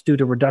 perhaps due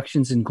to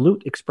reductions in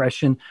GLUT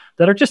expression,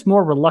 that are just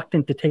more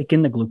reluctant to take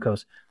in the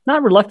glucose.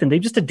 Not reluctant,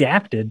 they've just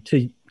adapted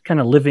to kind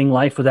of living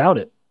life without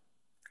it.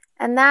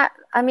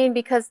 And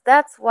because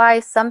that's why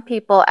some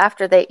people,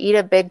 after they eat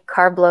a big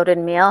carb-loaded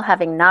meal,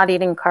 having not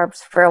eaten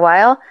carbs for a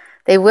while,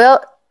 they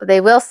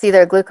will see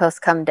their glucose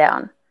come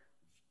down.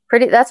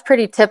 That's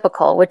pretty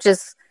typical, which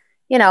is,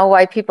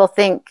 why people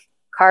think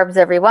carbs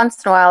every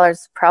once in a while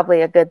is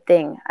probably a good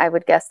thing. I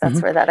would guess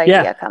that's where that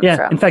idea comes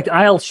from. In fact,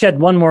 I'll shed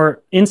one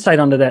more insight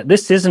onto that.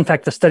 This is, in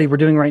fact, the study we're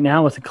doing right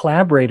now with a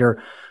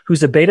collaborator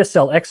who's a beta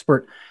cell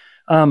expert.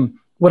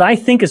 What I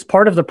think is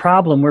part of the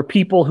problem where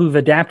people who've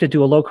adapted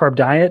to a low carb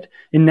diet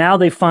and now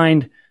they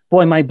find,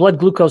 boy, my blood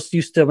glucose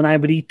used to, when I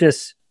would eat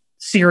this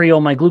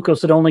cereal, my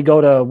glucose would only go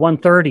to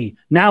 130.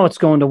 Now it's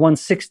going to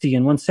 160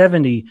 and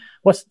 170.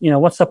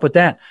 What's up with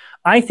that?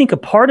 I think a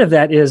part of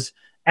that is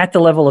at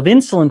the level of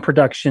insulin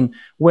production,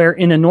 where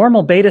in a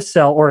normal beta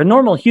cell or a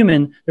normal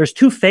human, there's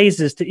two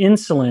phases to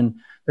insulin.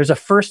 There's a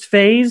first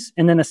phase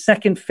and then a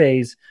second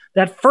phase.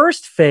 That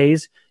first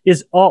phase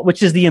is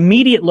which is the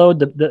immediate load.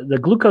 The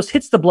glucose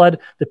hits the blood.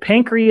 The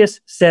pancreas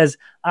says,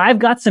 I've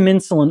got some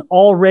insulin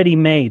already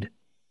made.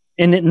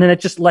 And then it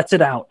just lets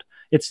it out.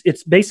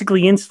 It's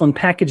basically insulin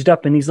packaged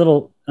up in these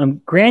little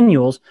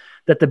granules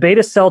that the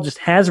beta cell just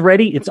has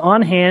ready. It's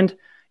on hand.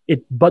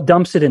 It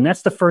dumps it in.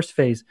 That's the first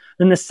phase.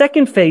 Then the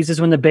second phase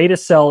is when the beta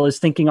cell is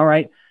thinking, all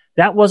right,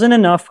 that wasn't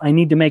enough. I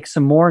need to make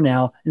some more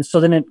now. And so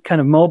then it kind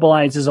of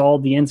mobilizes all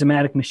the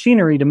enzymatic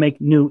machinery to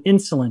make new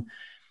insulin.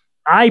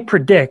 I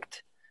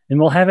predict, and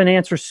we'll have an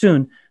answer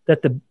soon,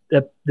 that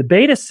the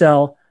beta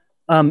cell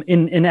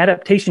in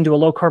adaptation to a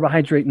low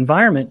carbohydrate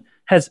environment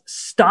has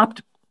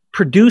stopped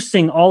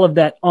producing all of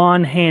that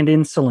on-hand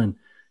insulin.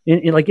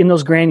 In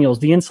those granules,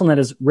 the insulin that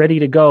is ready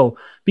to go,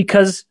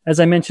 because as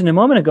I mentioned a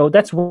moment ago,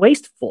 that's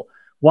wasteful.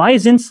 Why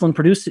is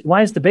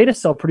the beta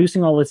cell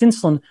producing all this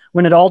insulin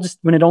when it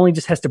only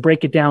just has to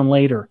break it down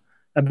later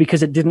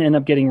because it didn't end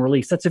up getting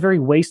released? That's a very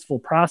wasteful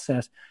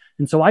process.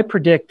 And so I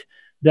predict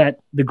that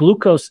the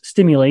glucose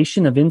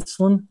stimulation of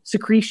insulin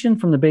secretion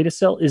from the beta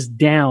cell is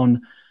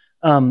down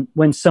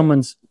when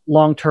someone's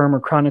long-term or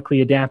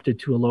chronically adapted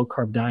to a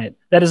low-carb diet.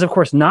 That is, of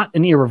course, not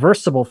an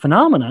irreversible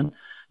phenomenon.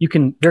 You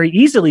can very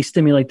easily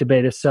stimulate the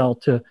beta cell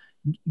to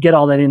get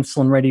all that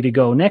insulin ready to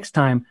go next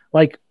time,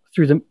 like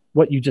through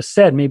what you just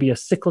said, maybe a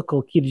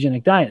cyclical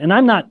ketogenic diet. And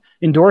I'm not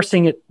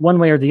endorsing it one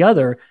way or the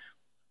other,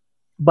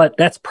 but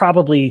that's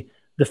probably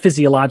the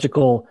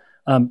physiological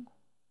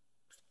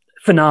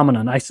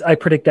phenomenon. I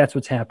predict that's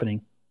what's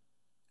happening.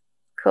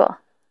 Cool.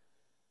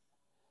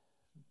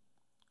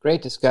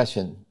 Great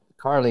discussion.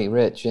 Carly,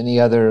 Rich, any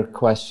other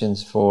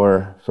questions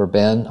for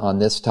Ben on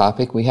this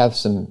topic? We have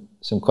some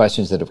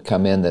questions that have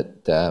come in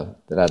that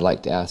I'd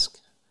like to ask.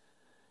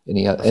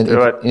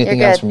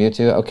 Anything else from you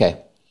too?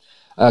 Okay.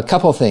 A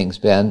couple things,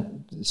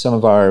 Ben. Some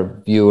of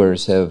our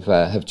viewers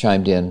have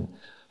chimed in.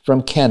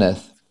 From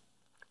Kenneth,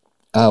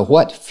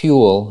 what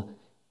fuel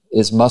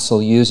is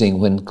muscle using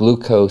when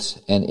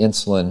glucose and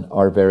insulin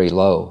are very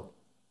low?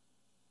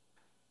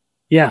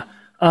 Yeah.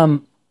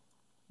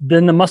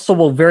 then the muscle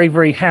will very,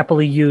 very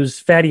happily use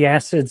fatty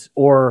acids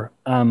or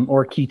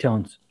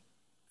ketones.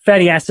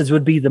 Fatty acids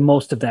would be the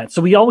most of that.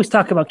 So we always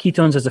talk about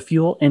ketones as a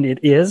fuel, and it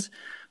is,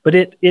 but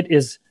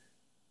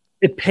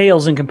it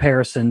pales in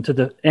comparison to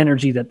the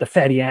energy that the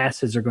fatty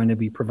acids are going to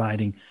be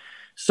providing.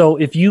 So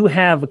if you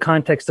have a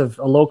context of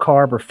a low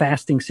carb or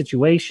fasting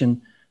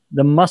situation,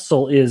 the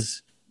muscle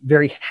is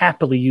very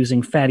happily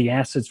using fatty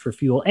acids for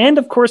fuel. And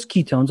of course,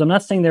 ketones. I'm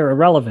not saying they're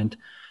irrelevant,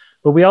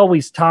 but we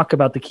always talk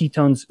about the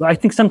ketones. I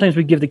think sometimes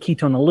we give the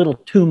ketone a little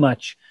too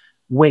much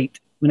weight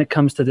when it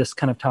comes to this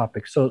kind of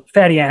topic. So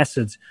fatty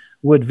acids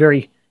would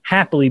very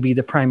happily be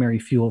the primary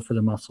fuel for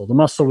the muscle. The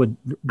muscle would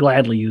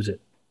gladly use it.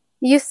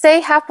 You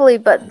say happily,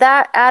 but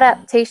that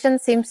adaptation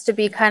seems to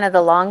be kind of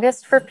the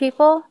longest for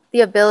people.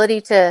 The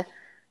ability to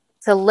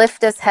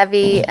lift as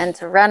heavy and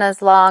to run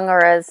as long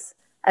or as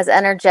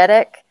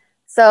energetic.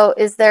 So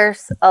is there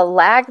a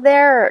lag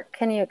there? Or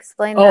can you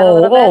explain that a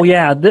little bit? Oh,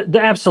 yeah,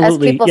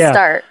 absolutely. As people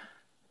start.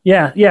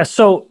 Yeah.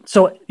 So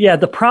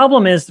the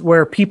problem is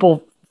where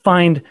people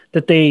find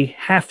that they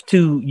have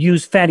to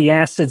use fatty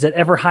acids at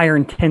ever higher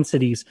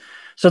intensities.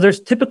 So there's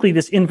typically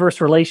this inverse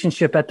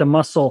relationship at the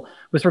muscle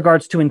with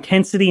regards to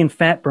intensity and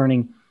fat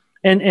burning.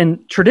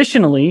 And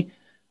typically,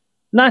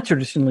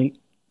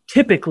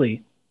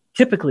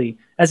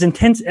 as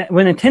intense,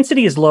 when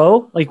intensity is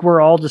low, like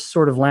we're all just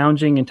sort of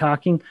lounging and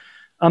talking,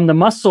 the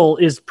muscle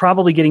is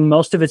probably getting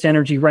most of its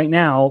energy right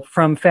now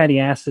from fatty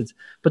acids.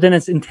 But then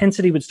as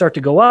intensity would start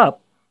to go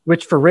up,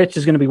 which for Rich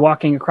is going to be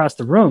walking across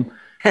the room,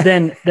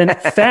 then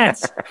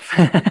fats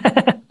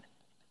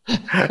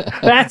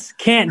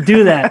can't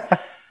do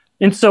that.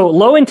 And so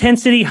low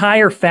intensity,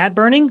 higher fat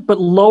burning, but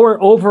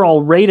lower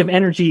overall rate of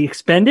energy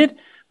expended.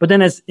 But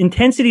then as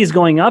intensity is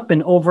going up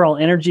and overall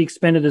energy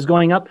expended is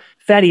going up,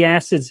 fatty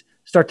acids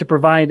start to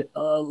provide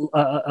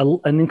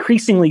an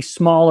increasingly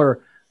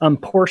smaller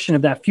portion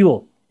of that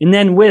fuel. And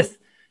then with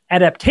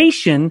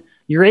adaptation,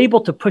 you're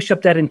able to push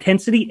up that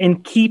intensity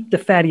and keep the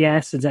fatty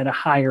acids at a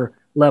higher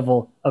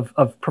level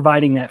of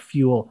providing that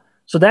fuel.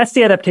 So that's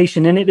the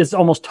adaptation. And it is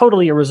almost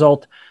totally a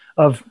result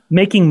of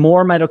making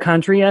more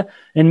mitochondria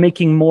and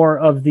making more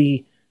of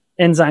the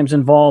enzymes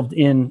involved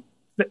in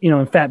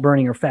fat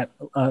burning or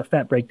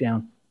fat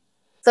breakdown.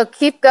 So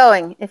keep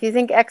going. If you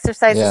think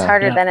exercise is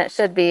harder than it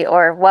should be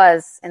or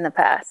was in the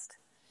past.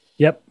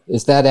 Yep.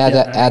 Is that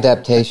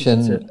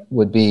adaptation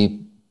would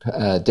be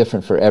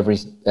different for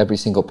every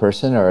single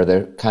person, or are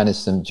there kind of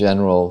some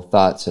general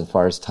thoughts as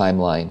far as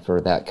timeline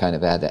for that kind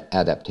of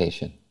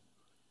adaptation?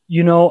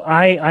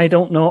 I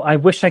don't know. I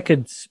wish I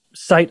could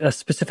cite a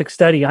specific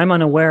study. I'm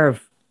unaware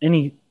of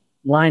any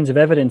lines of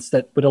evidence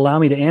that would allow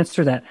me to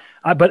answer that.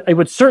 But it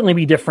would certainly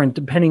be different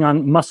depending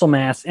on muscle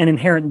mass and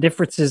inherent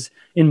differences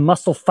in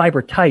muscle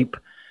fiber type.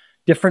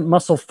 Different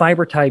muscle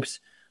fiber types,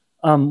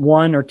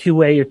 1 or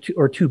 2A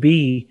or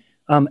 2B,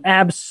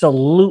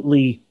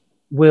 absolutely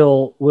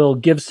will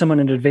give someone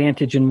an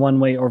advantage in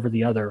one way over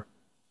the other.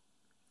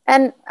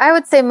 And I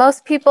would say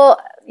most people,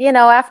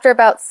 after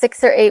about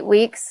 6 or 8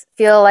 weeks,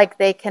 feel like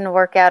they can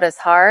work out as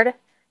hard.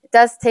 It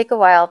does take a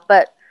while,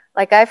 but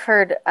like I've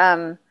heard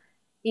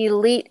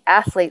elite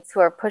athletes who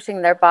are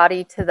pushing their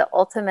body to the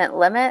ultimate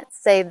limit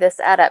say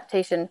this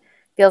adaptation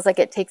feels like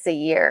it takes a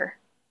year.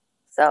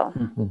 So,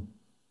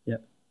 yeah.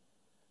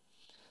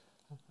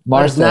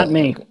 Martha, not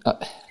me.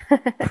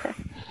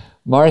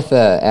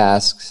 Martha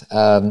asks,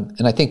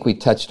 and I think we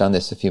touched on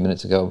this a few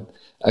minutes ago,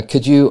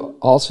 could you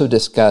also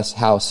discuss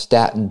how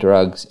statin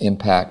drugs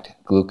impact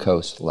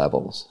glucose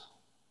levels?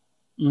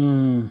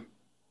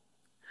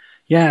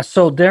 Yeah,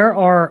 so there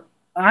are,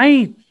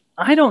 I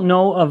don't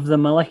know of the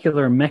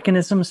molecular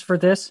mechanisms for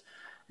this,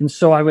 and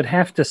so I would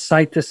have to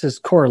cite this as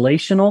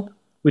correlational,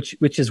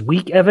 which is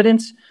weak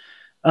evidence.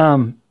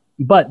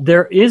 But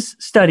there is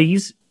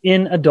studies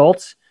in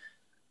adults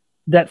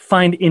that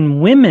find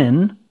in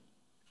women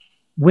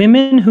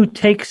who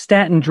take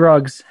statin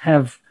drugs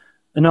have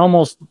an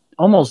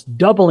almost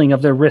doubling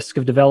of their risk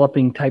of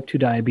developing type 2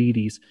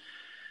 diabetes.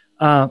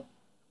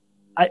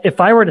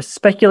 If I were to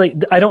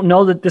speculate, I don't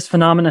know that this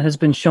phenomenon has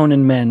been shown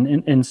in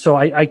men, and so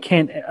I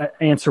can't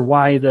answer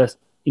why the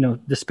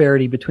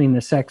disparity between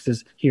the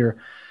sexes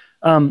here.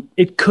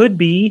 It could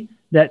be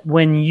that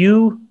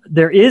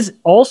there is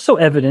also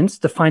evidence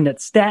to find that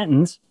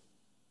statins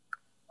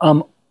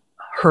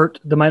hurt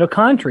the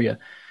mitochondria,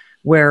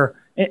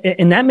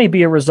 and that may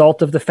be a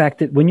result of the fact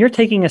that when you're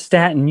taking a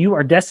statin, you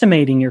are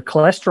decimating your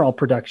cholesterol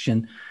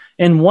production.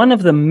 And one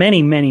of the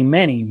many, many,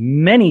 many,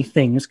 many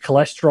things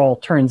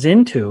cholesterol turns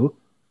into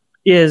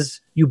is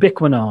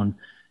ubiquinone.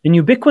 And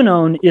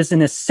ubiquinone is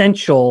an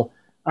essential,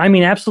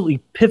 absolutely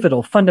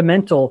pivotal,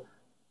 fundamental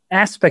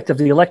aspect of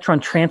the electron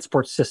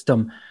transport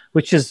system,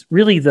 which is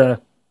really the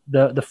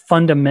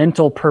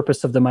fundamental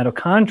purpose of the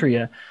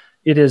mitochondria.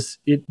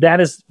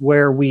 That is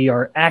where we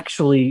are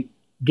actually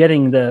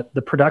getting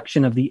the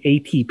production of the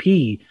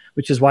ATP,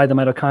 which is why the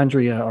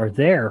mitochondria are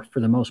there for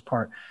the most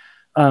part.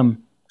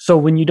 So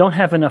when you don't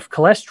have enough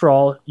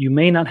cholesterol, you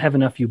may not have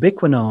enough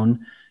ubiquinone,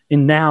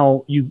 And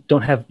now you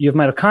have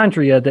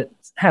mitochondria that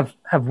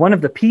have one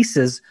of the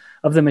pieces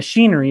of the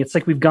machinery. It's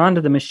like we've gone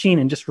to the machine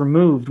and just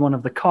removed one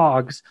of the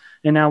cogs,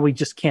 and now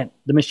the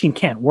machine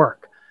can't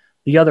work.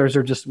 The others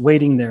are just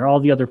waiting there. All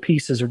the other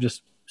pieces are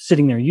just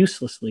sitting there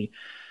uselessly.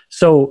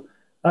 So,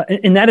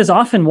 and that is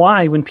often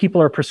why when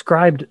people are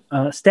prescribed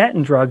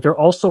statin drug, they're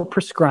also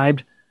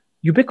prescribed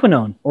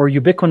ubiquinone or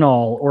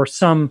ubiquinol or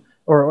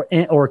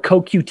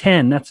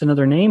CoQ10. That's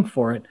another name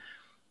for it.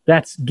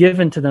 That's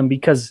given to them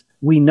because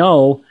we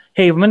know,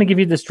 hey, I'm going to give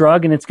you this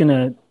drug and it's going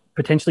to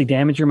potentially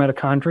damage your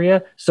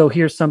mitochondria. So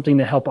here's something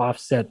to help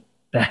offset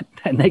that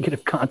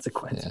negative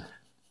consequence. Yeah.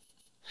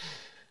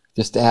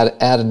 Just add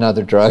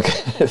another drug,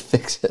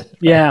 fix it.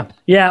 Right?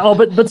 Yeah. Oh,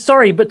 but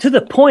to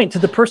the point, to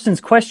the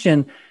person's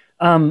question,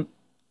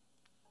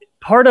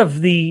 part of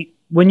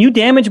when you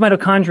damage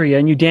mitochondria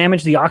and you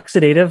damage the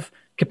oxidative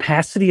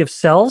capacity of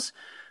cells,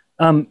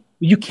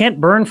 you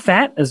can't burn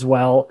fat as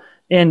well,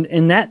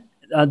 and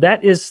that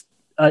is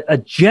a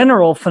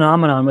general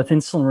phenomenon with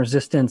insulin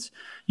resistance.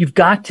 You've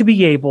got to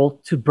be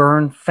able to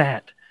burn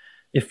fat.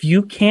 If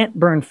you can't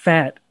burn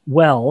fat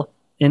well,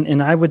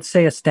 and I would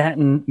say a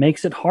statin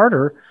makes it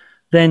harder,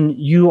 then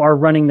you are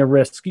running the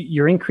risk.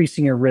 You're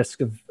increasing your risk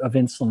of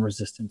insulin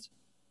resistance.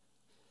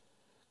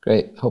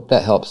 Great. Hope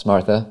that helps,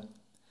 Martha.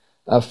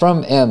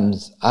 From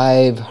Ems,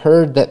 I've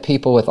heard that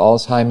people with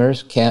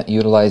Alzheimer's can't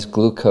utilize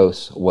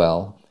glucose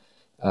well.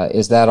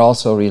 Is that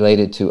also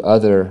related to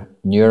other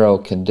neuro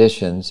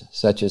conditions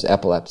such as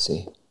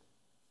epilepsy?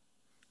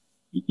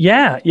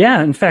 Yeah.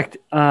 In fact,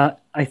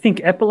 I think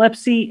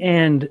epilepsy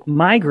and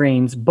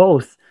migraines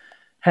both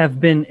have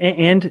been,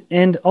 and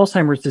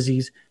Alzheimer's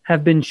disease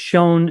have been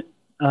shown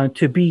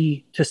to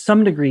be, to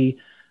some degree,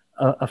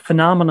 a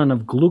phenomenon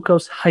of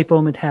glucose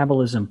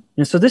hypometabolism.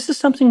 And so this is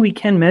something we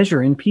can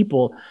measure in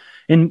people,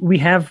 and we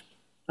have,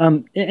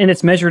 and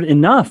it's measured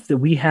enough that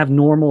we have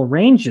normal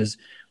ranges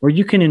where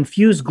you can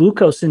infuse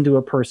glucose into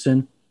a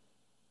person,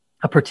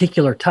 a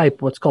particular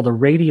type, what's called a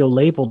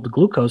radio-labeled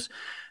glucose,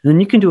 and then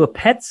you can do a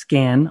PET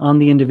scan on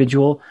the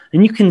individual,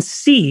 and you can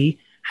see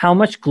how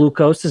much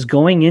glucose is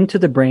going into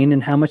the brain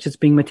and how much it's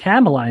being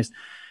metabolized.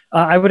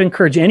 I would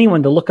encourage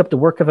anyone to look up the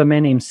work of a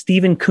man named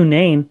Stephen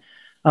Cunnane.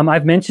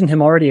 I've mentioned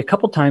him already a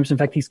couple times. In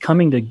fact, he's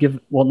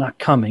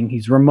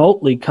he's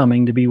remotely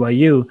coming to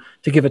BYU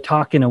to give a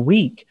talk in a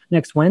week,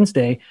 next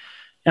Wednesday,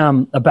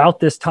 about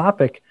this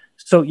topic.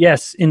 So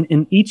yes,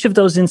 in each of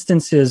those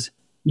instances,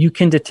 you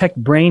can detect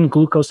brain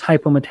glucose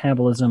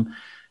hypometabolism.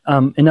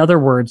 In other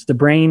words, the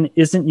brain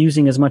isn't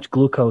using as much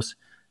glucose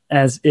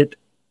as it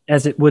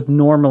would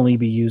normally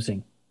be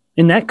using.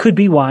 And that could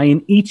be why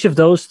in each of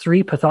those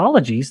three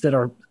pathologies that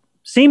are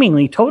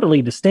seemingly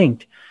totally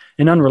distinct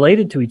and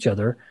unrelated to each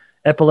other,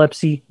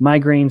 epilepsy,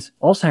 migraines,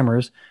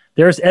 Alzheimer's,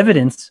 there's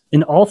evidence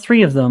in all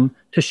three of them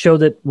to show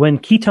that when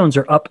ketones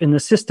are up in the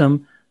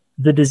system,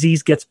 the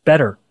disease gets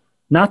better.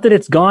 Not that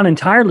it's gone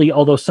entirely,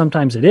 although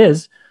sometimes it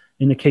is.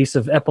 In the case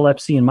of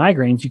epilepsy and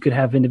migraines, you could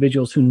have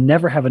individuals who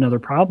never have another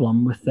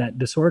problem with that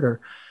disorder.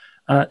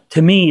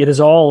 To me, it is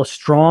all a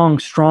strong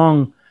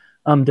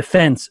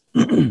defense,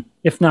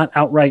 if not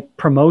outright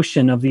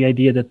promotion of the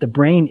idea that the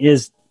brain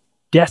is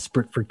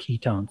desperate for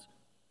ketones.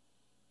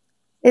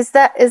 Is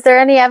there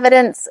any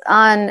evidence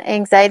on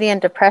anxiety and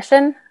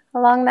depression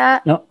along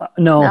that?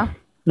 No,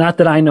 not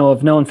that I know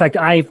of. No, in fact,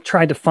 I've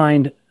tried to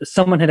find,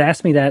 someone had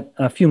asked me that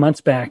a few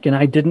months back, and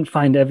I didn't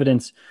find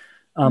evidence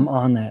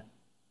on that.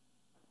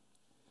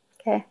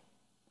 Okay.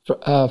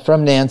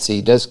 From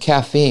Nancy, does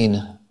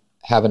caffeine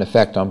have an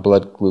effect on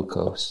blood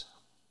glucose?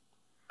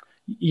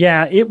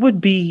 Yeah, it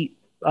would be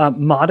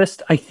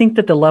modest. I think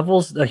that the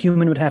levels a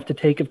human would have to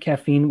take of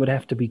caffeine would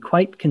have to be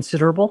quite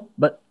considerable,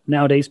 but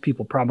nowadays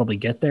people probably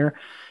get there.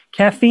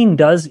 Caffeine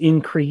does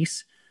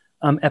increase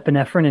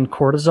epinephrine and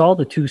cortisol,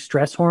 the two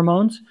stress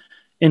hormones,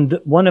 and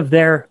one of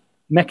their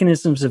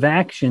mechanisms of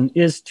action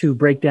is to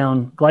break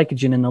down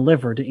glycogen in the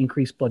liver to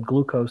increase blood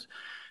glucose.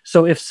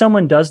 So if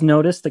someone does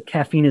notice that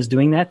caffeine is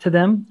doing that to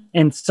them,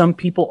 and some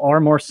people are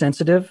more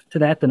sensitive to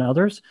that than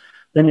others,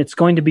 then it's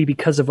going to be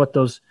because of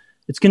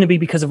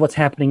what's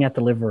happening at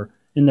the liver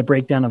in the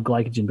breakdown of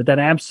glycogen. But that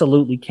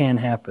absolutely can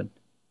happen.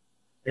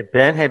 Hey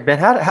Ben,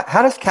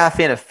 how does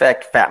caffeine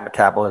affect fat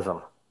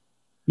metabolism?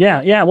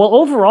 Yeah. Well,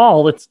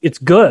 overall, it's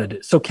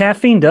good. So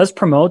caffeine does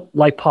promote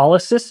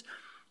lipolysis,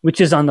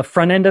 which is on the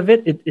front end of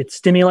it. It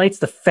stimulates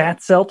the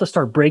fat cell to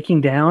start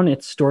breaking down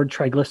its stored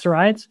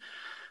triglycerides.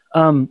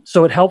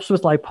 So it helps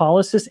with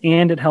lipolysis,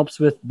 and it helps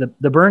with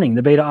the burning,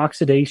 the beta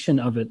oxidation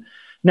of it.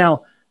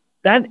 Now,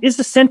 that is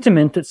a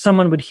sentiment that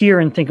someone would hear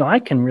and think, oh, I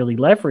can really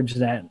leverage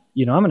that.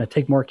 I'm going to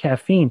take more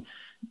caffeine.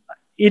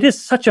 It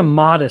is such a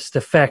modest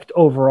effect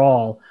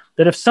overall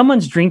that if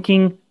someone's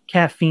drinking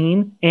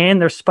caffeine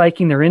and they're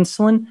spiking their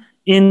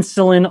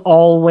insulin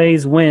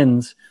always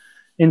wins.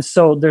 And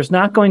so there's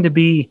not going to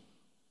be,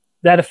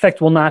 that effect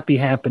will not be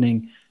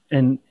happening.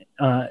 And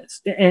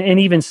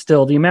even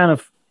still, the amount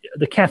of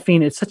the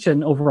caffeine, it's such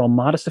an overall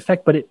modest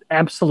effect, but it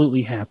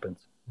absolutely happens.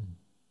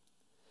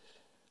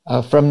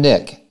 From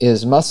Nick,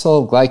 is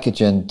muscle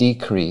glycogen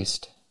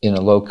decreased on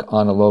a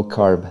low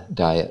carb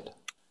diet?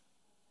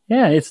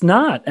 Yeah, it's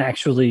not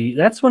actually.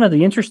 That's one of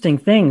the interesting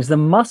things. The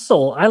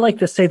muscle, I like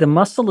to say the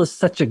muscle is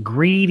such a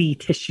greedy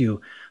tissue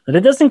that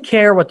it doesn't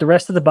care what the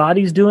rest of the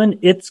body's doing.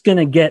 It's going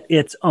to get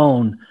its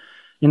own.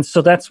 And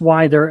so that's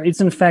why there is,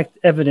 in fact,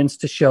 evidence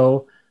to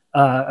show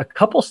a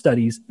couple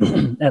studies,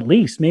 at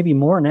least, maybe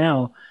more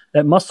now,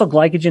 that muscle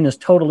glycogen is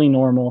totally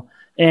normal.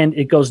 And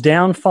it goes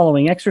down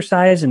following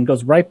exercise and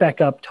goes right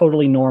back up,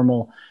 totally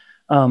normal,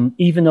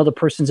 even though the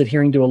person's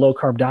adhering to a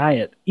low-carb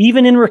diet.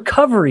 Even in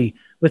recovery,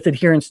 with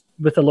adherence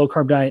with a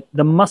low-carb diet,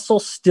 the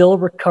muscle still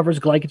recovers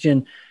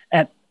glycogen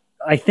at,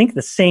 I think,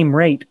 the same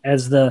rate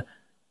as the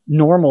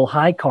normal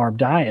high-carb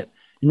diet.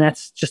 And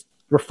that's just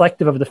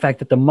reflective of the fact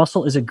that the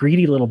muscle is a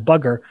greedy little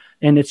bugger,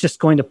 and it's just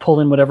going to pull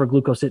in whatever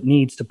glucose it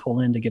needs to pull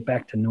in to get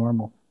back to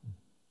normal.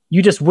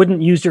 You just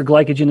wouldn't use your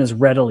glycogen as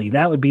readily.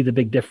 That would be the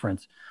big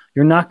difference.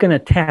 You're not going to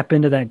tap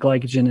into that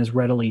glycogen as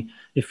readily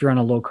if you're on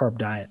a low-carb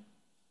diet.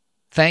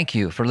 Thank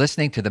you for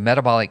listening to the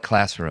Metabolic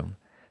Classroom.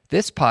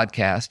 This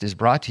podcast is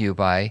brought to you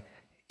by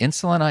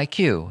Insulin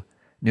IQ,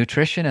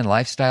 nutrition and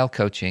lifestyle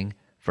coaching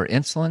for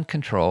insulin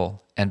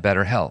control and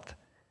better health.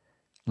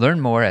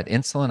 Learn more at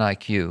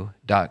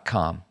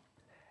insuliniq.com.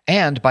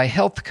 And by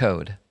Health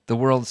Code, the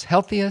world's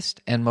healthiest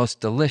and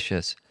most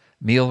delicious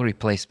meal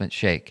replacement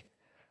shake.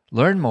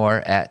 Learn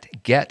more at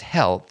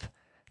GetHealth,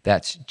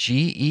 that's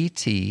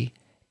GetHLTH.com.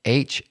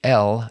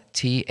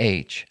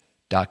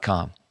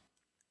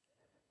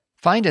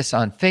 Find us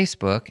on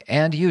Facebook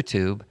and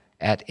YouTube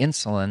at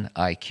Insulin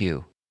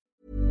IQ.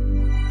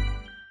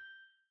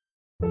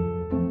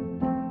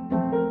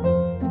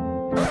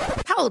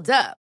 Hold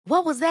up.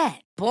 What was that?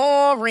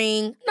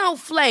 Boring. No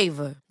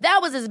flavor. That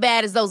was as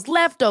bad as those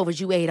leftovers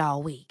you ate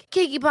all week.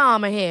 Keke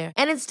Palmer here.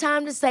 And it's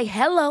time to say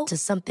hello to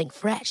something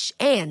fresh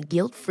and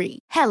guilt-free.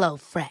 Hello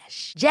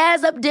Fresh.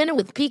 Jazz up dinner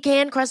with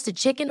pecan-crusted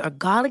chicken or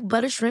garlic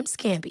butter shrimp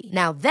scampi.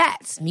 Now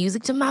that's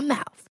music to my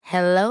mouth.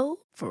 Hello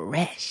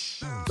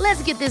Fresh.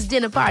 Let's get this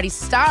dinner party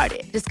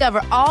started.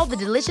 Discover all the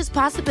delicious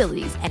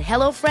possibilities at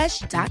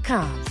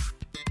HelloFresh.com.